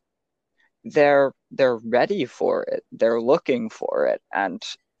like they're ready for it, they're looking for it, and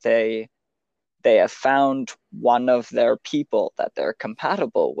they have found one of their people that they're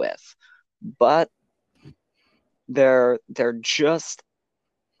compatible with, but they're just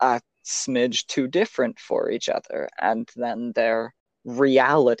a smidge too different for each other, and then their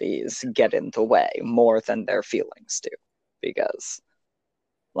realities get in the way more than their feelings do, because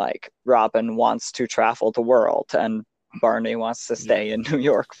like Robin wants to travel the world and Barney wants to stay in New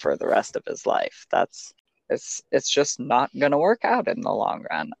York for the rest of his life. It's just not gonna work out in the long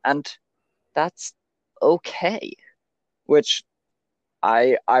run, and that's okay, which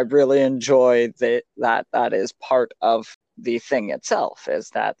I really enjoy that is part of the thing itself, is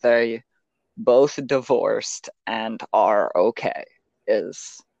that they both divorced and are okay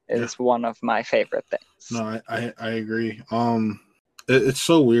is one of my favorite things. No, I agree. It's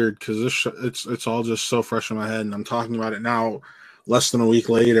so weird because it's all just so fresh in my head, and I'm talking about it now less than a week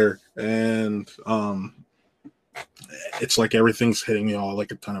later, and it's like everything's hitting me all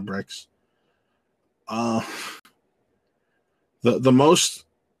like a ton of bricks. The most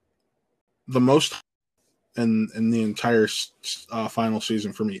in the entire final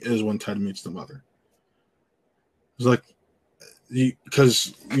season for me is when Ted meets the mother. It's like,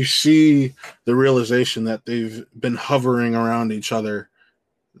 because you see the realization that they've been hovering around each other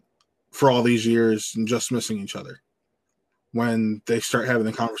for all these years and just missing each other when they start having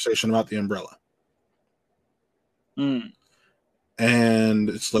the conversation about the umbrella. And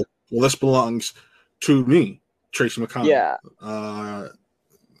it's like, well, this belongs to me, Tracy McConnell.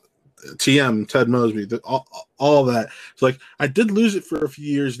 TM, Ted Mosby, all of that. It's like I did lose it for a few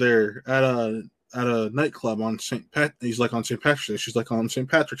years there at a nightclub on St. Pat. He's like on St. Patrick's Day. She's like on St.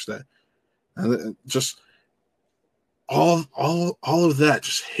 Patrick's Day, and just all of that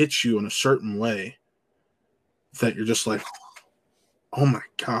just hits you in a certain way that you're just like, oh my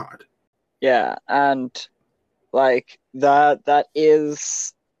God. Yeah, and like that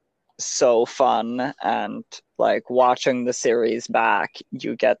is so fun, and like watching the series back,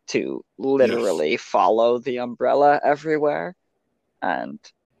 you get to literally follow the umbrella everywhere, and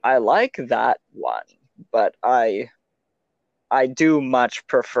I like that one, but I do much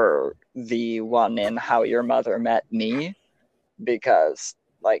prefer the one in How Your Mother Met Me, because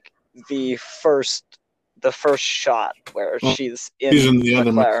like the first shot where she's in the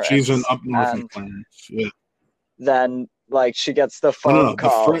McLaren's, she's in up north McLaren's, yeah. Then like she gets the phone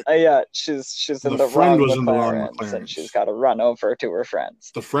call. She's in the wrong McLaren's, and she's got to run over to her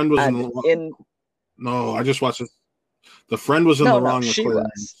friends. The friend was No, I just watched it. The friend was in the wrong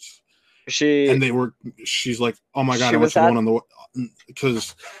McLaren's. She's like, oh my God, I went to one on the,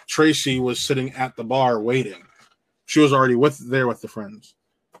 because Tracy was sitting at the bar waiting. She was already there with the friends.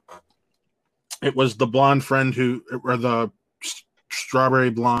 It was the blonde friend or the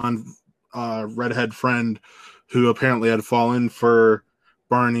strawberry blonde redhead friend who apparently had fallen for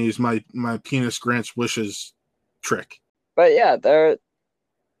Barney's my penis grants wishes trick. But yeah, there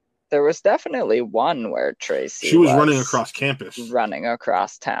was definitely one where Tracy was running across campus, running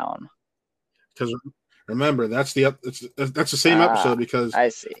across town. Because remember, that's the same episode, because I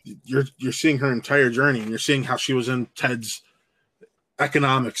see you're seeing her entire journey, and you're seeing how she was in Ted's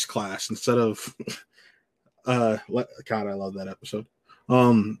economics class instead of God, I love that episode.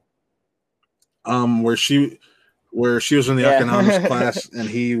 Where she was in the economics class and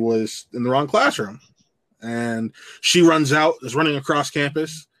he was in the wrong classroom, and she is running across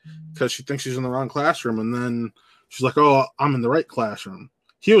campus because she thinks she's in the wrong classroom, and then she's like, oh, I'm in the right classroom.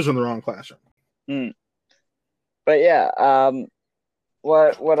 He was in the wrong classroom. But yeah,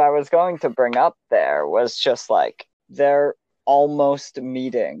 what I was going to bring up there was just like they're almost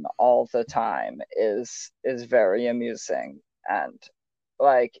meeting all the time is very amusing, and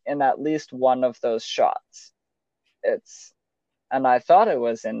like in at least one of those shots, and I thought it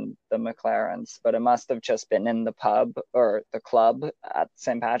was in the McLaren's, but it must have just been in the pub or the club at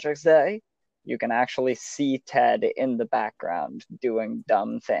St. Patrick's Day. You can actually see Ted in the background doing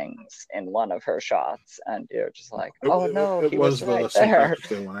dumb things in one of her shots, and you're just like, oh no, he was right there.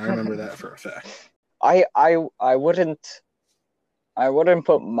 I remember that for a fact. I wouldn't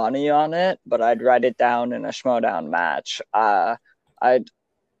put money on it, but I'd write it down in a Schmoedown match.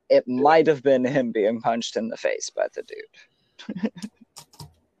 It might have been him being punched in the face by the dude.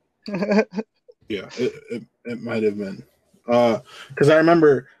 Yeah, it might have been. Because I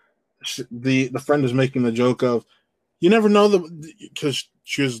remember the friend was making the joke of, you never know, because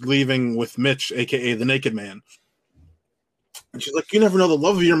she was leaving with Mitch, aka the Naked Man, and she's like, you never know, the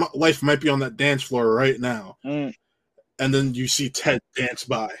love of your life might be on that dance floor right now. And then you see Ted dance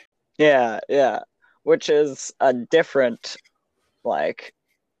by. Yeah, which is a different like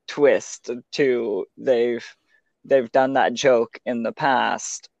twist to they've done that joke in the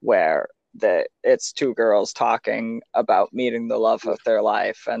past where it's two girls talking about meeting the love of their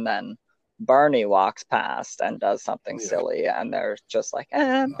life, and then Barney walks past and does something silly, and they're just like,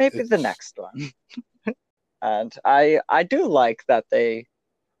 maybe the next one. And I do like that they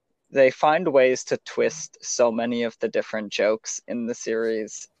find ways to twist so many of the different jokes in the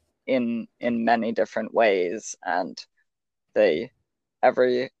series in many different ways, and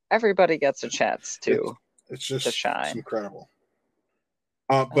everybody gets a chance to shine. It's incredible.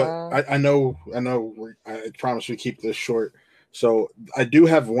 But I know. I promise we keep this short. So I do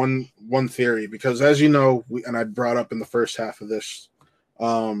have one theory, because as you know, and I brought up in the first half of this,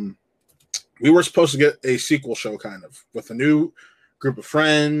 we were supposed to get a sequel show kind of with a new group of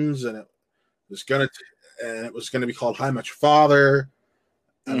friends, and it was gonna be called How I Met Your Father,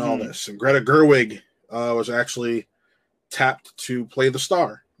 and all this. And Greta Gerwig was actually tapped to play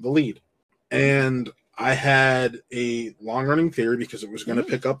the lead, and I had a long-running theory, because it was going to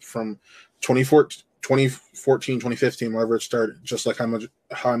pick up from 2014, 2015, wherever it started, just like How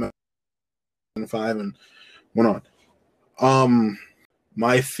I Met 5 and went on.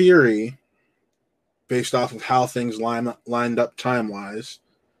 My theory, based off of how things lined up time-wise,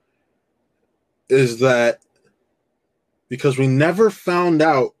 is that because we never found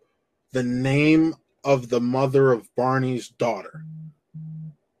out the name of the mother of Barney's daughter,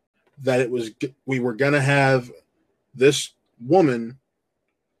 that we were going to have this woman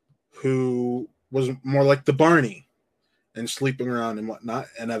who was more like the Barney, and sleeping around and whatnot,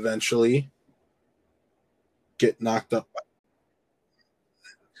 and eventually get knocked up.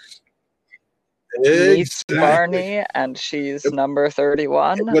 Meets Exactly. Barney, and she's number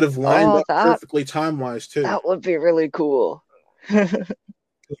 31. It would have lined up perfectly time-wise, too. That would be really cool.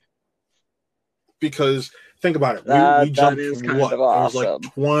 Because think about it. We jumped from what? Awesome. It was like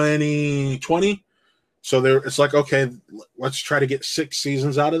 2020. So it's like, okay, let's try to get 6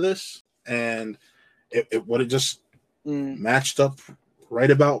 seasons out of this. And it would have just matched up right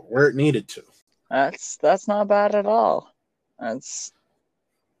about where it needed to. That's not bad at all.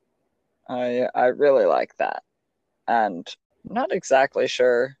 I really like that. And I'm not exactly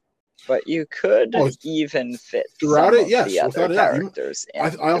sure, but you could even fit throughout some it, yes, of the other characters in,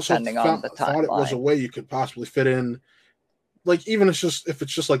 I also depending on the timeline. thought it was a way you could possibly fit in, like, even if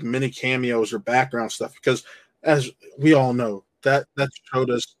it's just like mini cameos or background stuff, because as we all know, that show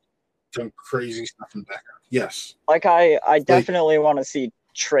does some crazy stuff in the background. Yes. Like I definitely want to see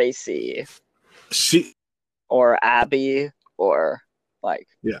Tracy. Or Abby, or like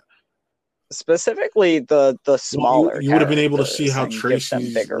specifically the smaller. You would have been able to see how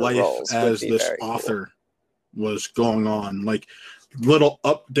Tracy's life as this author was going on, like little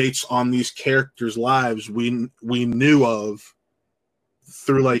updates on these characters' lives we knew of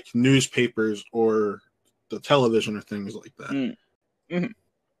through like newspapers or the television or things like that. Mm-hmm.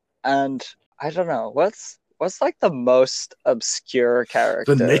 And I don't know, what's like the most obscure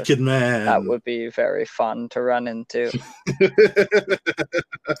character? The Naked Man. That would be very fun to run into.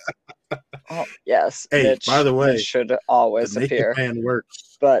 Oh, yes. Hey, Mitch, by the way, Mitch should always the appear. Naked Man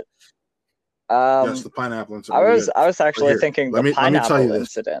works. But yes, the pineapple incident. I was actually thinking the pineapple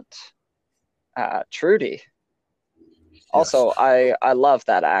incident. Trudy. Yes. Also, I love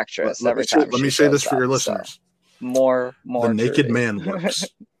that actress. Let me say this for your listeners. So more. The Naked Man works.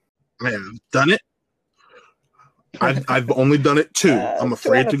 Man, I've done it. I've only done it 2. I'm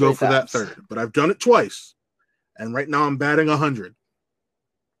afraid to go for that 3rd, but I've done it twice, and right now I'm batting 100.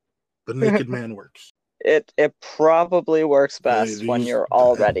 The Naked Man works. It probably works best when you're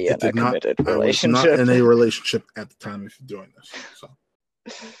already in a committed relationship. I was not in a relationship at the time of doing this.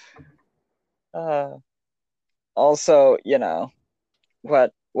 So. Also, you know,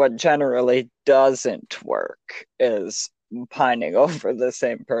 what generally doesn't work is pining over the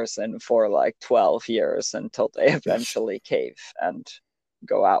same person for like 12 years until they eventually cave and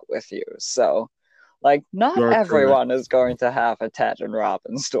go out with you. So, like, not everyone is going to have a Ted and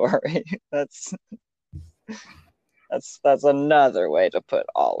Robin story. That's another way to put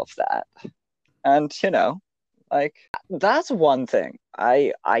all of that. And, you know, like, that's one thing.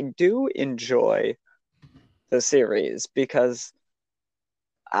 I do enjoy the series because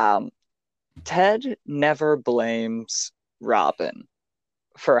Ted never blames Robin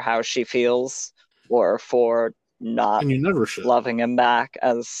for how she feels or for not loving him back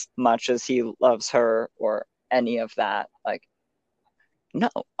as much as he loves her or any of that. Like, no,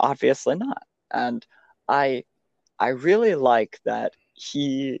 obviously not. And I really like that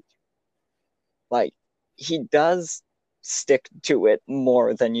he does stick to it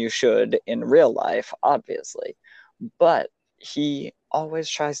more than you should in real life, obviously, but he always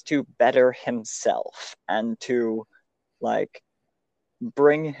tries to better himself and to like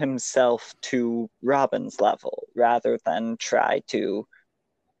bring himself to Robin's level rather than try to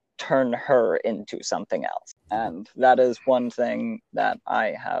turn her into something else. And that is one thing that I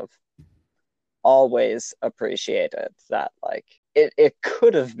have always appreciated, that like it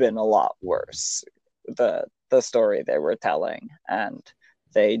could have been a lot worse, the story they were telling, and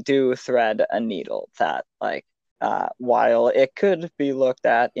they do thread a needle that like while it could be looked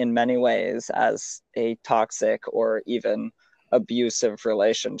at in many ways as a toxic or even abusive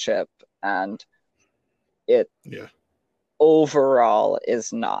relationship, and it overall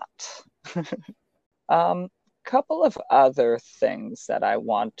is not. Couple of other things that I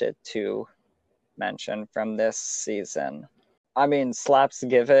wanted to mention from this season. I mean,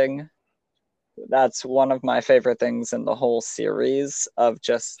 Slapsgiving, that's one of my favorite things in the whole series, of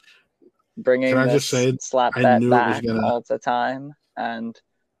just bringing slap that back all the time. And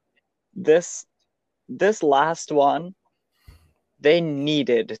this last one, they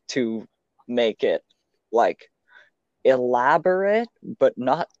needed to make it like elaborate but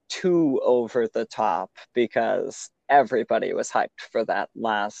not too over the top, because everybody was hyped for that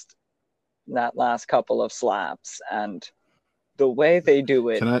last couple of slaps, and the way they do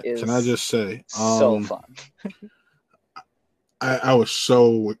it can I just say so fun. I was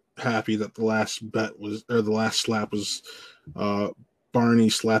so happy that the last slap was Barney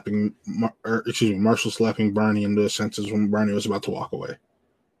slapping Marshall slapping Barney into his senses when Barney was about to walk away.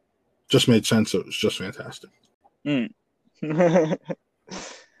 Just made sense. It was just fantastic.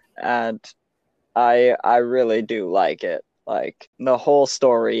 And I really do like it. Like the whole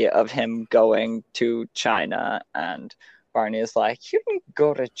story of him going to China, and Barney is like, "You didn't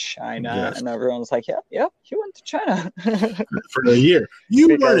go to China," Yes. and everyone's like, "Yep, he went to China For a year. You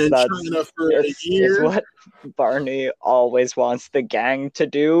because weren't in China for a it's year. what Barney always wants the gang to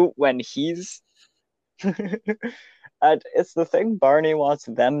do when he's and it's the thing Barney wants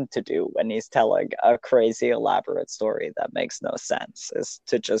them to do when he's telling a crazy elaborate story that makes no sense, is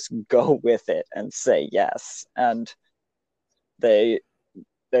to just go with it and say yes. And they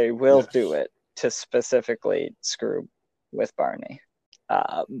will do it to specifically screw with Barney.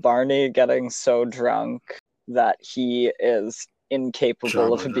 Barney getting so drunk that he is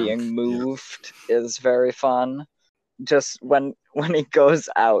incapable of being moved is very fun. Just when he goes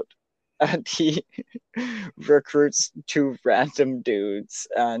out and he recruits 2 random dudes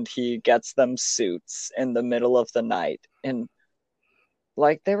and he gets them suits in the middle of the night, and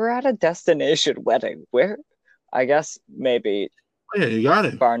like they were at a destination wedding where I guess maybe you got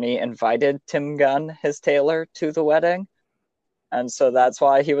it. Barney invited Tim Gunn, his tailor, to the wedding, and so that's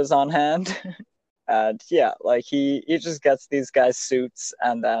why he was on hand. And yeah, like he just gets these guys suits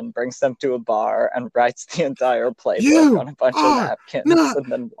and then brings them to a bar and writes the entire playbook on a bunch of napkins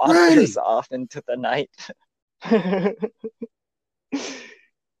and then wanders off into the night.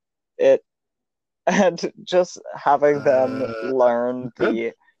 And just having them learn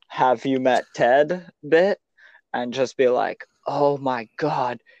the "Have you met Ted" bit and just be like, "Oh my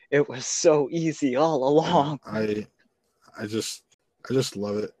god, it was so easy all along." I just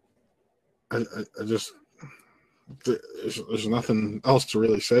love it. I just there's nothing else to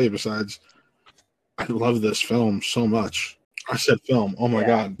really say besides I love this film so much. I said film. Oh my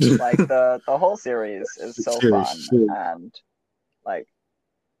god! Like the whole series is so fun, and like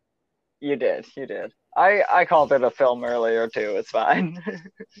you did. I called it a film earlier too. It's fine.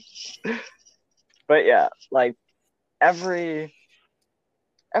 But yeah, like every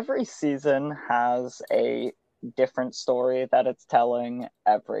season has a different story that it's telling.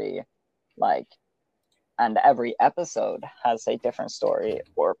 And every episode has a different story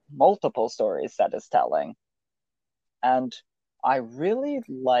or multiple stories that it's telling. And I really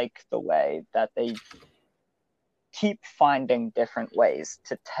like the way that they keep finding different ways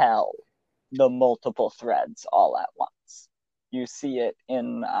to tell the multiple threads all at once. You see it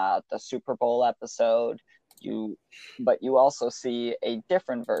in the Super Bowl episode, but you also see a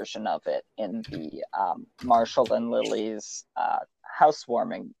different version of it in the Marshall and Lily's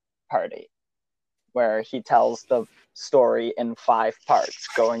housewarming party, where he tells the story in 5 parts,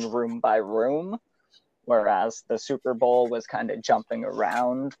 going room by room, whereas the Super Bowl was kind of jumping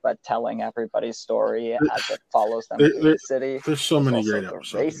around, but telling everybody's story as it follows them through the city. There's so many great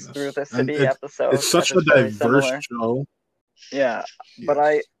episodes. Race through the city episode. It's such a diverse show. Yeah, but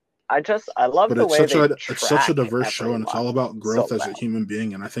I love the way it's such a diverse show, and it's all about growth as a human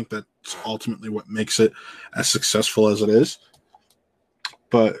being, and I think that's ultimately what makes it as successful as it is.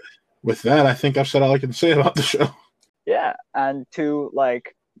 But with that, I think I've said all I can say about the show. Yeah, and to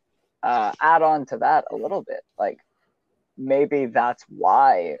add on to that a little bit, like maybe that's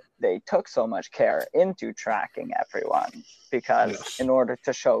why they took so much care into tracking everyone, because in order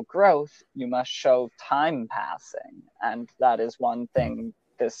to show growth, you must show time passing, and that is one thing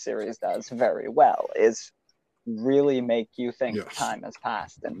this series does very well, is really make you think time has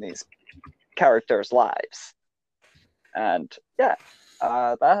passed in these characters' lives. And yeah,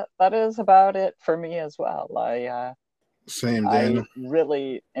 that is about it for me as well. Same, Daniel. I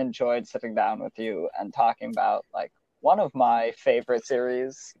really enjoyed sitting down with you and talking about like one of my favorite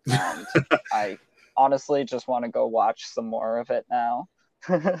series, and I honestly just want to go watch some more of it now.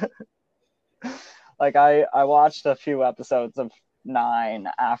 Like I watched a few episodes of 9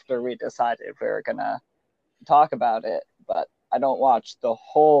 after we decided we were gonna talk about it, but I don't watch the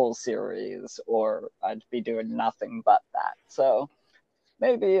whole series or I'd be doing nothing but that. So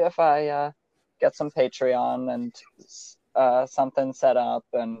maybe if I get some Patreon and something set up,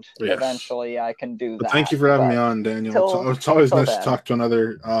 and eventually I can do that. Thank you for having me on, Daniel. It's always nice to talk to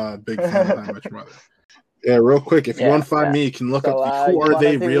another big fan of How Much Brother. Yeah, real quick, if you want to find me, you can look up the Who Are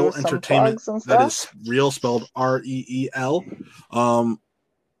They Real Entertainment. That is real spelled REEL.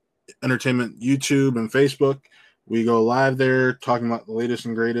 Entertainment YouTube and Facebook. We go live there talking about the latest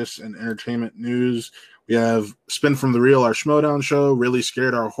and greatest in entertainment news. We have Spin from the Real, our Schmodown show, Really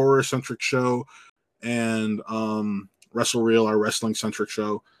Scared, our horror-centric show, and Wrestle Real, our wrestling-centric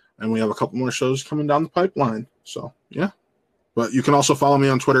show. And we have a couple more shows coming down the pipeline. So, yeah. But you can also follow me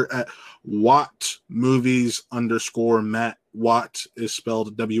on Twitter at WattMovies_Matt. Watt is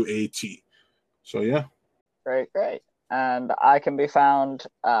spelled WAT. So, yeah. Great. And I can be found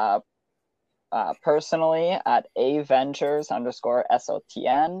personally at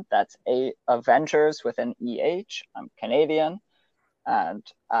avengers_SOTN. That's Avengers with an EH. I'm Canadian. And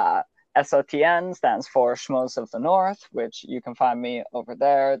SOTN stands for Schmoes of the North, which you can find me over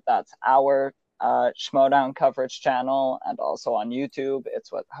there. That's our Schmoedown coverage channel, and also on YouTube.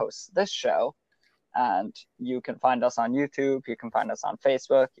 It's what hosts this show. And you can find us on YouTube, you can find us on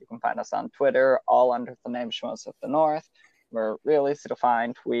Facebook, you can find us on Twitter, all under the name Schmoes of the North. We're real easy to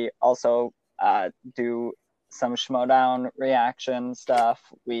find. We also do some Schmoedown reaction stuff.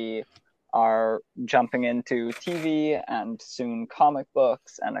 We are jumping into TV and soon comic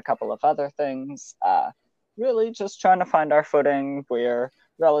books and a couple of other things. Really just trying to find our footing. We're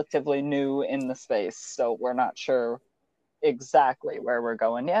relatively new in the space, so we're not sure exactly where we're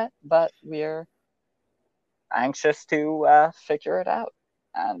going yet, but we're anxious to figure it out.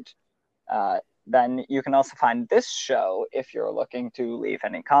 And then you can also find this show if you're looking to leave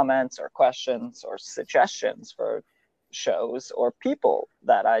any comments or questions or suggestions for shows or people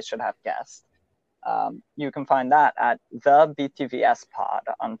that I should have guessed. You can find that at the BTVS Pod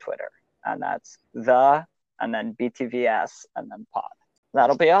on Twitter. And that's the, and then BTVS, and then pod.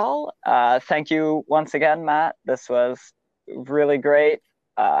 That'll be all. Thank you once again, Matt. This was really great.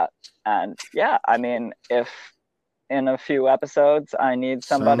 And yeah, I mean, if in a few episodes I need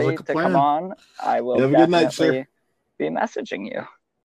somebody to come on, I will definitely be messaging you.